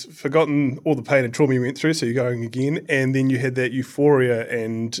body's forgotten all the pain and trauma you went through, so you're going again, and then you had that euphoria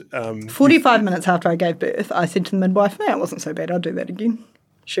and... 45 minutes after I gave birth, I said to the midwife, "Man, it wasn't so bad, I'll do that again."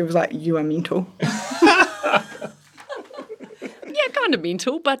 She was like, "You are mental." Yeah, kind of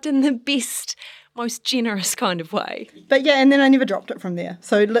mental, but in the best, most generous kind of way. But yeah, and then I never dropped it from there.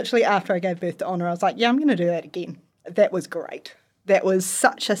 So literally after I gave birth to Honor, I was like, yeah, I'm going to do that again. That was great. That was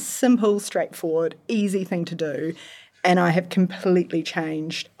such a simple, straightforward, easy thing to do. And I have completely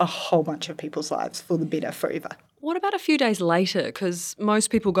changed a whole bunch of people's lives for the better forever. What about a few days later? Because most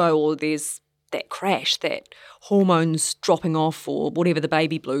people go, oh, there's that crash, that hormones dropping off or whatever, the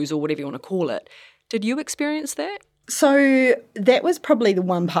baby blues or whatever you want to call it. Did you experience that? So that was probably the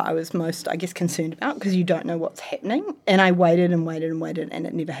one part I was most, I guess, concerned about, because you don't know what's happening. And I waited and waited and waited, and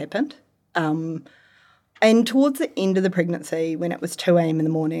it never happened. And towards the end of the pregnancy, when it was 2 a.m. in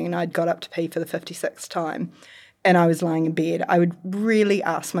the morning and I'd got up to pee for the 56th time and I was lying in bed, I would really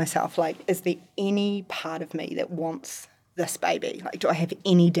ask myself, like, is there any part of me that wants this baby? Like, do I have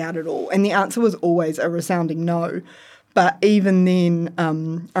any doubt at all? And the answer was always a resounding no. But even then,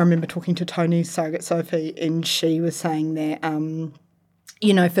 I remember talking to Tony's surrogate Sophie, and she was saying that,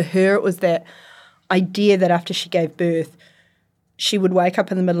 for her it was that idea that after she gave birth, she would wake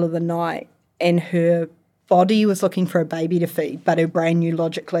up in the middle of the night and her body was looking for a baby to feed, but her brain knew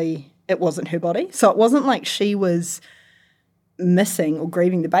logically it wasn't her body. So it wasn't like she was missing or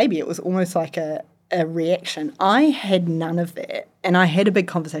grieving the baby. It was almost like a reaction. I had none of that, and I had a big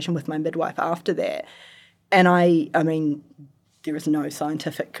conversation with my midwife after that. And I mean, there is no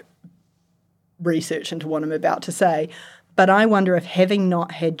scientific research into what I'm about to say, but I wonder if, having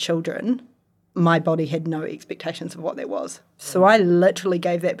not had children, my body had no expectations of what that was. So I literally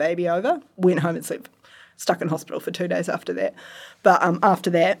gave that baby over, went home and slept, stuck in hospital for 2 days after that. But after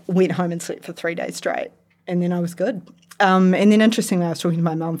that, went home and slept for 3 days straight, and then I was good. And then interestingly, I was talking to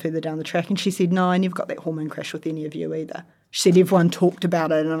my mum further down the track, and she said, no, I never got that hormone crash with any of you either. She said everyone talked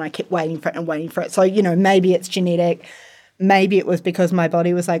about it and I kept waiting for it and waiting for it. So, maybe it's genetic. Maybe it was because my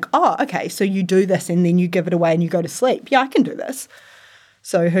body was like, oh, okay, so you do this and then you give it away and you go to sleep. Yeah, I can do this.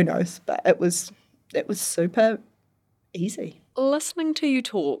 So who knows? But it was super easy. Listening to you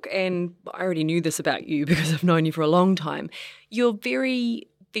talk, and I already knew this about you because I've known you for a long time, you're very,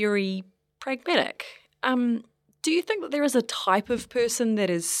 very pragmatic. Do you think that there is a type of person that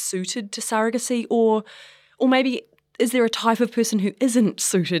is suited to surrogacy, or maybe is there a type of person who isn't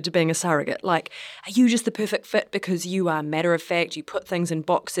suited to being a surrogate? Like, are you just the perfect fit because you are matter of fact, you put things in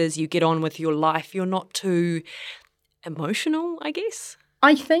boxes, you get on with your life, you're not too emotional, I guess?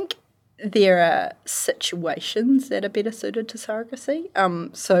 I think there are situations that are better suited to surrogacy.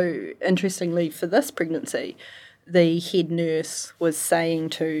 So interestingly, for this pregnancy, the head nurse was saying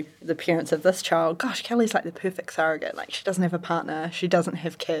to the parents of this child, gosh, Kellie's like the perfect surrogate. Like, she doesn't have a partner, she doesn't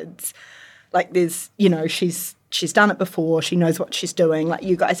have kids. Like, there's, she's done it before, she knows what she's doing. Like,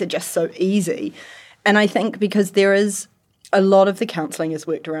 you guys are just so easy. And I think because there is a lot of the counselling is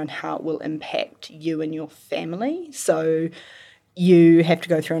worked around how it will impact you and your family. So you have to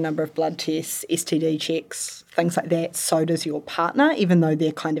go through a number of blood tests, STD checks, things like that. So does your partner, even though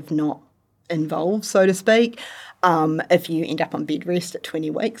they're kind of not involved, so to speak. If you end up on bed rest at 20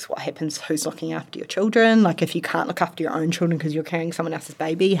 weeks, what happens? Who's looking after your children? Like, if you can't look after your own children because you're carrying someone else's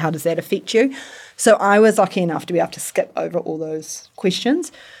baby, how does that affect you? So I was lucky enough to be able to skip over all those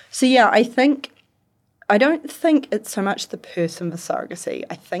questions. So yeah, I don't think it's so much the person for surrogacy.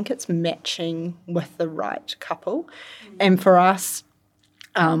 I think it's matching with the right couple. And for us,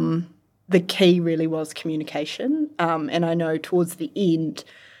 the key really was communication. And I know towards the end,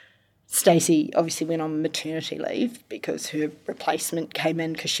 Stacey obviously went on maternity leave because her replacement came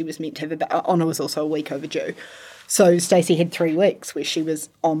in because she was meant to have Honor was also a week overdue. So Stacey had 3 weeks where she was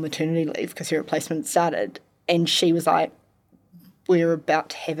on maternity leave because her replacement started, and she was like, we're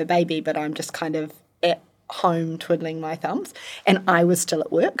about to have a baby, but I'm just kind of at home twiddling my thumbs, and I was still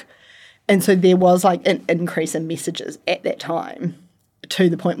at work. And so there was like an increase in messages at that time, to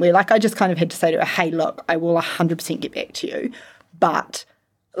the point where like I just kind of had to say to her, hey, look, I will 100% get back to you, but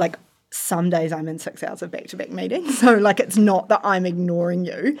like some days I'm in 6 hours of back-to-back meetings. So like it's not that I'm ignoring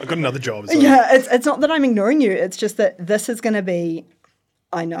you. I've got another job. So. Yeah, it's not that I'm ignoring you. It's just that this is going to be,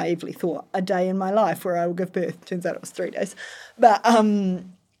 I naively thought, a day in my life where I will give birth. Turns out it was 3 days. But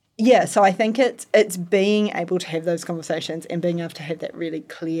yeah, so I think it's being able to have those conversations and being able to have that really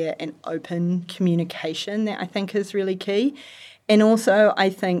clear and open communication that I think is really key. And also I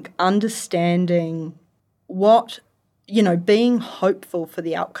think understanding what, you know, being hopeful for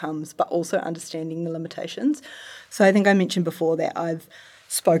the outcomes, but also understanding the limitations. So I think I mentioned before that I've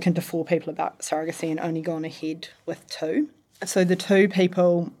spoken to 4 people about surrogacy and only gone ahead with 2. So the 2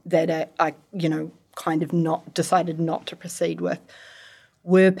 people that I you know, kind of decided not to proceed with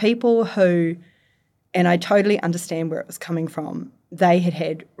were people who, and I totally understand where it was coming from, they had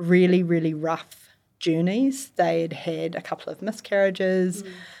had really, really rough journeys. They had had a couple of miscarriages.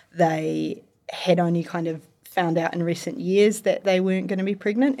 They had only kind of found out in recent years that they weren't going to be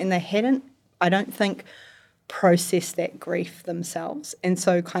pregnant, and they hadn't, I don't think, processed that grief themselves. And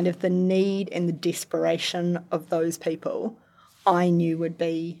so kind of the need and the desperation of those people I knew would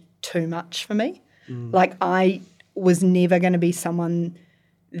be too much for me. Like I was never going to be someone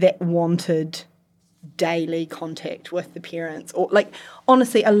that wanted daily contact with the parents, or like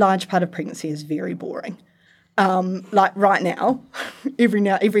honestly a large part of pregnancy is very boring. Like right now,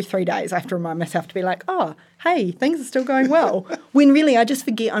 every 3 days I have to remind myself to be like, oh, hey, things are still going well. When really I just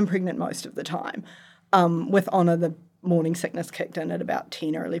forget I'm pregnant most of the time. With Honor, the morning sickness kicked in at about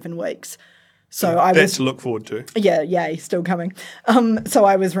 10 or 11 weeks. So I That's to look forward to. Yeah, yay, still coming. So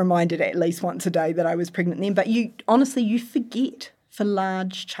I was reminded at least once a day that I was pregnant then. But you forget for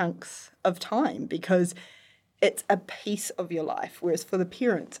large chunks of time because it's a piece of your life, whereas for the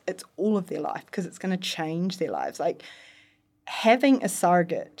parents, it's all of their life because it's going to change their lives. Like having a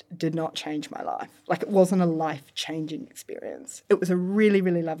surrogate did not change my life. Like it wasn't a life-changing experience. It was a really,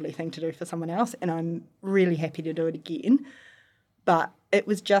 really lovely thing to do for someone else, and I'm really happy to do it again. But it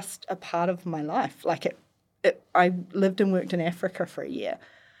was just a part of my life. Like I lived and worked in Africa for a year,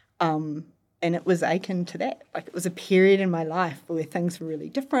 and it was akin to that. Like it was a period in my life where things were really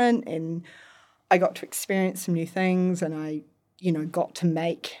different, and I got to experience some new things, and I, you know, got to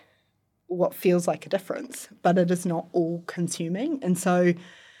make what feels like a difference, but it is not all consuming. And so,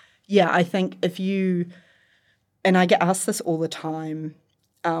 yeah, I think and I get asked this all the time,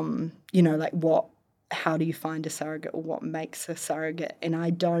 you know, like how do you find a surrogate or what makes a surrogate? And I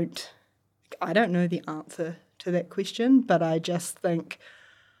don't know the answer to that question, but I just think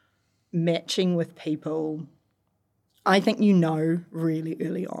matching with people, I think you know really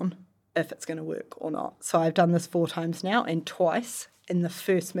early on if it's going to work or not. So I've done this 4 times now, and twice in the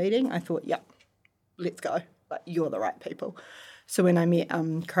first meeting I thought, yep, let's go. Like, you're the right people. So when I met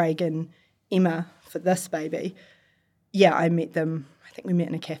Craig and Emma for this baby, yeah, I met them, I think we met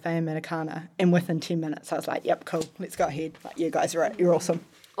in a cafe in Matakana, and within 10 minutes I was like, yep, cool, let's go ahead. Like, you guys are right, you're awesome.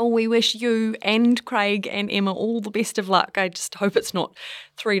 Oh, we wish you and Craig and Emma all the best of luck. I just hope it's not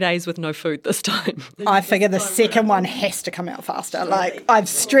 3 days with no food this time. I figure the second one has to come out faster. Like, I've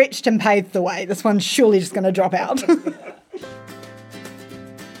stretched and paved the way. This one's surely just going to drop out.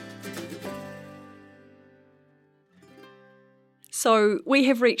 So we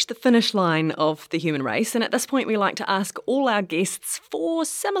have reached the finish line of The Human Race, and at this point we like to ask all our guests 4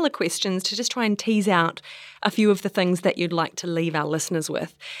 similar questions to just try and tease out a few of the things that you'd like to leave our listeners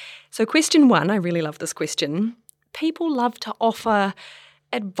with. So question 1, I really love this question. People love to offer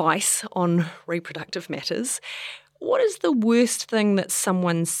advice on reproductive matters. What is the worst thing that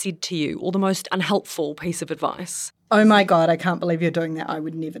someone said to you, or the most unhelpful piece of advice? Oh my God, I can't believe you're doing that. I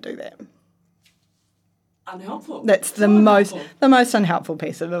would never do that. Unhelpful? That's the most unhelpful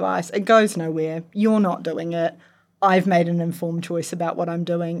piece of advice. It goes nowhere. You're not doing it. I've made an informed choice about what I'm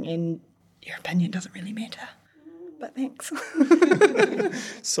doing, and your opinion doesn't really matter. But thanks.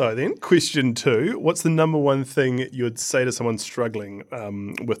 So then, question 2, what's the number one thing you'd say to someone struggling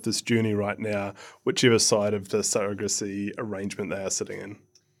with this journey right now, whichever side of the surrogacy arrangement they are sitting in?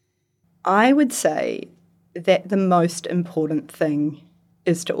 I would say that the most important thing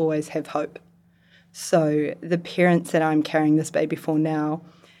is to always have hope. So the parents that I'm carrying this baby for now,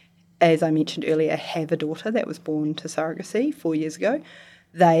 as I mentioned earlier, have a daughter that was born to surrogacy 4 years ago.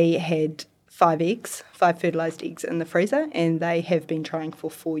 They had 5 fertilised eggs in the freezer, and they have been trying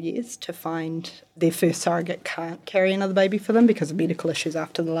for 4 years to find their first surrogate can't carry another baby for them because of medical issues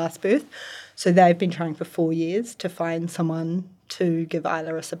after the last birth. So they've been trying for 4 years to find someone to give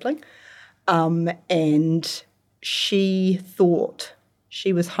Isla a sibling. And she thought,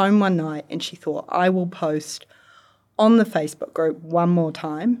 she was home one night and she thought, I will post on the Facebook group one more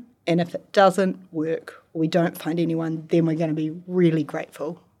time, and if it doesn't work, we don't find anyone, then we're going to be really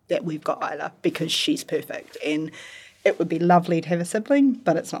grateful that we've got Isla because she's perfect. And it would be lovely to have a sibling,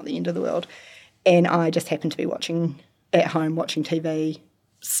 but it's not the end of the world. And I just happened to be at home watching TV,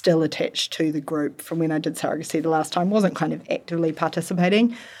 still attached to the group from when I did surrogacy the last time, wasn't kind of actively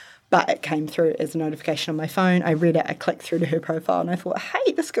participating, but it came through as a notification on my phone. I read it, I clicked through to her profile, and I thought,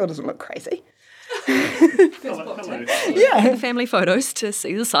 hey, this girl doesn't look crazy. Yeah, family photos to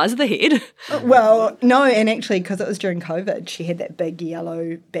see the size of the head. Well, no, and actually, because it was during COVID, she had that big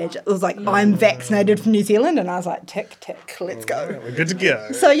yellow badge. It was like, I'm vaccinated from New Zealand, and I was like, tick, tick, let's go. We're good to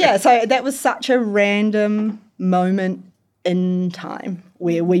go. So that was such a random moment in time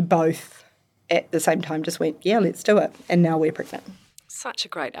where we both, at the same time, just went, yeah, let's do it, and now we're pregnant. Such a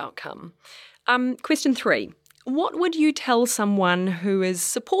great outcome. Question 3. What would you tell someone who is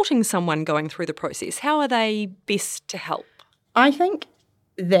supporting someone going through the process? How are they best to help? I think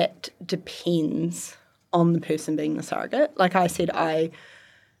that depends on the person being the surrogate. Like I said, I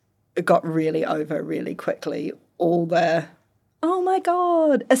got really over really quickly all the, oh my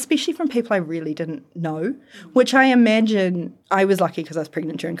God, especially from people I really didn't know, which I imagine, I was lucky because I was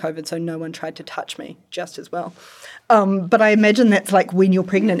pregnant during COVID, so no one tried to touch me just as well. But I imagine that's like when you're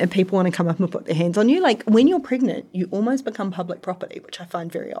pregnant and people want to come up and put their hands on you. Like when you're pregnant, you almost become public property, which I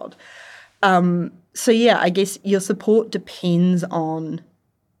find very odd. So yeah, I guess your support depends on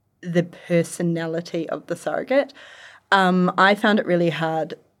the personality of the surrogate. I found it really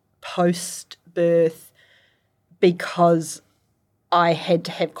hard post-birth because I had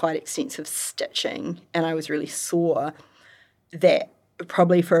to have quite extensive stitching and I was really sore that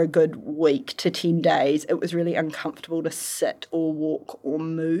probably for a good week to 10 days, it was really uncomfortable to sit or walk or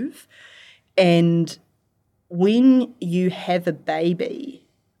move. And when you have a baby,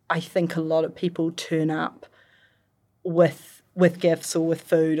 I think a lot of people turn up with gifts or with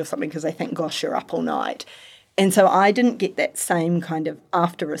food or something because they think, gosh, you're up all night. And so I didn't get that same kind of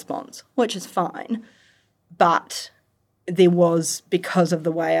after response, which is fine. But there was, because of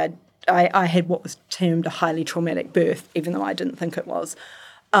the way I had what was termed a highly traumatic birth, even though I didn't think it was.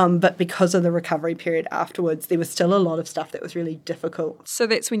 But because of the recovery period afterwards, there was still a lot of stuff that was really difficult. So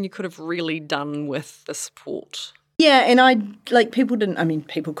that's when you could have really done with the support. Yeah, and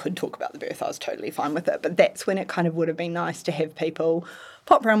people could talk about the birth. I was totally fine with it. But that's when it kind of would have been nice to have people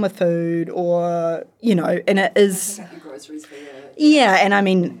pop around with food or, and it is... groceries for you. Yeah, and I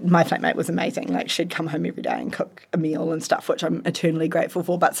mean, my flatmate was amazing. Like, she'd come home every day and cook a meal and stuff, which I'm eternally grateful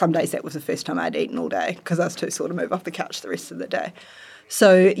for. But some days that was the first time I'd eaten all day because I was too sore to move off the couch the rest of the day.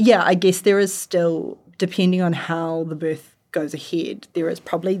 So, yeah, I guess there is still, depending on how the birth goes ahead, there is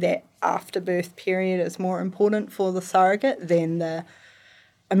probably that after-birth period is more important for the surrogate than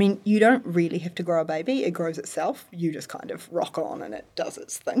you don't really have to grow a baby. It grows itself. You just kind of rock on and it does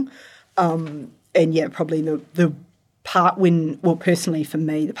its thing. And, yeah, probably the part personally for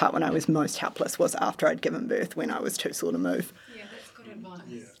me, the part when I was most helpless was after I'd given birth when I was too sore to move. Yeah, that's good advice.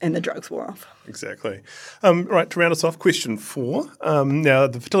 Yeah. And the drugs wore off. Exactly. Right, to round us off, question 4. Now,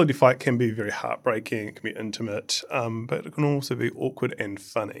 the fertility fight can be very heartbreaking, it can be intimate, but it can also be awkward and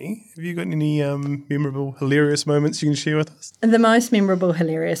funny. Have you got any memorable, hilarious moments you can share with us? The most memorable,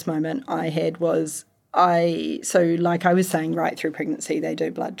 hilarious moment I had was like I was saying, right through pregnancy, they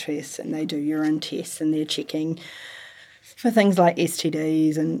do blood tests and they do urine tests and they're checking for things like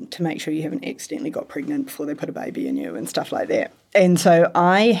STDs and to make sure you haven't accidentally got pregnant before they put a baby in you and stuff like that. And so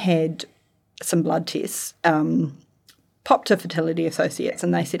I had some blood tests popped to Fertility Associates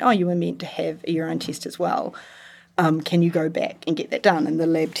and they said, oh, you were meant to have a urine test as well. Can you go back and get that done? And the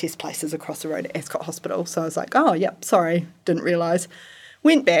lab test place is across the road at Ascot Hospital. So I was like, oh, yep, sorry, didn't realise.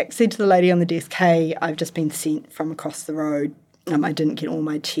 Went back, said to the lady on the desk, hey, I've just been sent from across the road. I didn't get all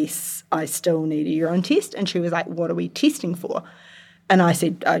my tests. I still need a urine test. And she was like, what are we testing for? And I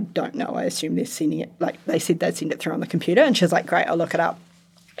said, I don't know. I assume they're sending it. Like, they said they'd send it through on the computer. And she was like, great, I'll look it up.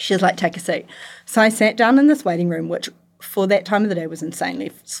 She was like, take a seat. So I sat down in this waiting room, which for that time of the day was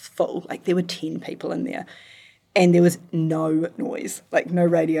insanely full. Like, there were 10 people in there. And there was no noise, like no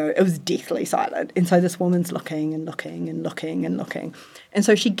radio. It was deathly silent. And so this woman's looking and looking and looking and looking. And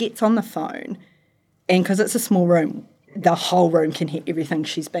so she gets on the phone. And because it's a small room, the whole room can hear everything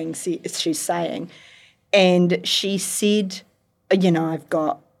she's saying. And she said, I've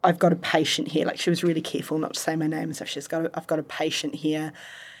got a patient here. Like, she was really careful not to say my name. So I've got a patient here,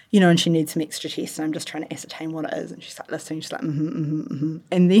 and she needs some extra tests. And I'm just trying to ascertain what it is. And she's like listening. She's like, And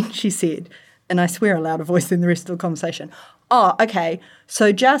then she said, and I swear a louder voice than the rest of the conversation, oh, okay,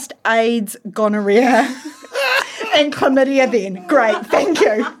 so just AIDS, gonorrhea, and chlamydia then. Great, thank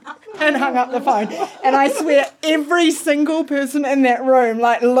you. And hung up the phone. And I swear every single person in that room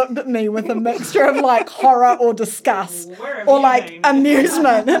looked at me with a mixture of horror or disgust or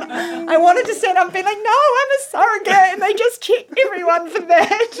amusement. And I wanted to stand up and be like, no, I'm a surrogate. And they just checked everyone for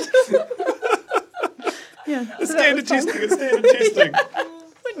that. Yeah. Standard testing.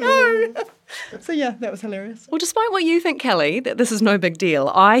 No. So yeah, that was hilarious. Well, despite what you think, Kellie, that this is no big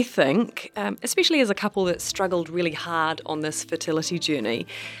deal, I think, especially as a couple that struggled really hard on this fertility journey,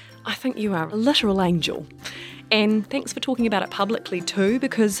 I think you are a literal angel. And thanks for talking about it publicly too,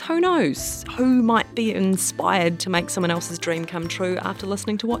 because who knows, who might be inspired to make someone else's dream come true after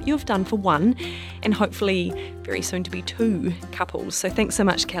listening to what you've done for one, and hopefully very soon to be two couples. So thanks so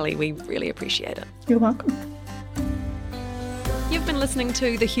much, Kellie. We really appreciate it. You're welcome. You've been listening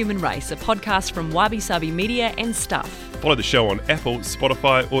to The Human Race, a podcast from Wabi Sabi Media and Stuff. Follow the show on Apple,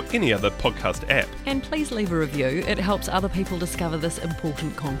 Spotify, or any other podcast app. And please leave a review. It helps other people discover this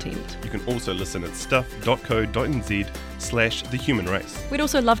important content. You can also listen at stuff.co.nz/thehumanrace. We'd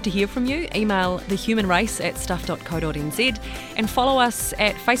also love to hear from you. Email thehumanrace@stuff.co.nz and follow us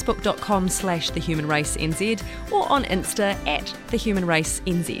at facebook.com/thehumanracenz or on Insta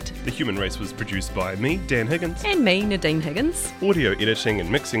 @thehumanracenz. The Human Race was produced by me, Dan Higgins. And me, Nadine Higgins. Audio editing and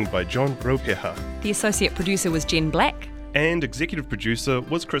mixing by John Bropeha. The associate producer was Jen Black. And executive producer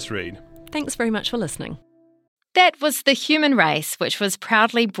was Chris Reed. Thanks very much for listening. That was The Human Race, which was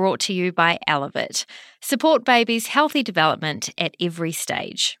proudly brought to you by Elevate. Support babies' healthy development at every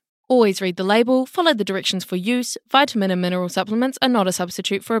stage. Always read the label, follow the directions for use. Vitamin and mineral supplements are not a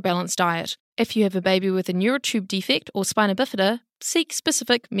substitute for a balanced diet. If you have a baby with a neurotube defect or spina bifida, seek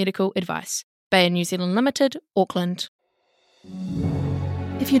specific medical advice. Bayer New Zealand Limited, Auckland.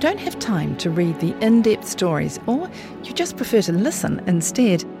 If you don't have time to read the in-depth stories or you just prefer to listen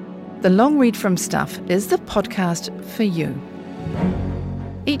instead, The Long Read from Stuff is the podcast for you.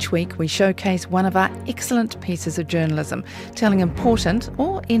 Each week we showcase one of our excellent pieces of journalism, telling important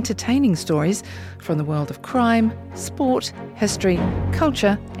or entertaining stories from the world of crime, sport, history,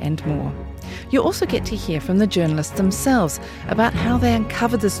 culture and more. You'll also get to hear from the journalists themselves about how they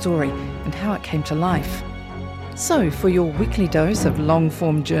uncovered the story and how it came to life. So, for your weekly dose of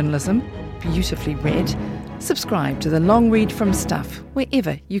long-form journalism, beautifully read, subscribe to The Long Read from Stuff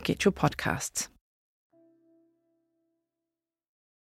wherever you get your podcasts.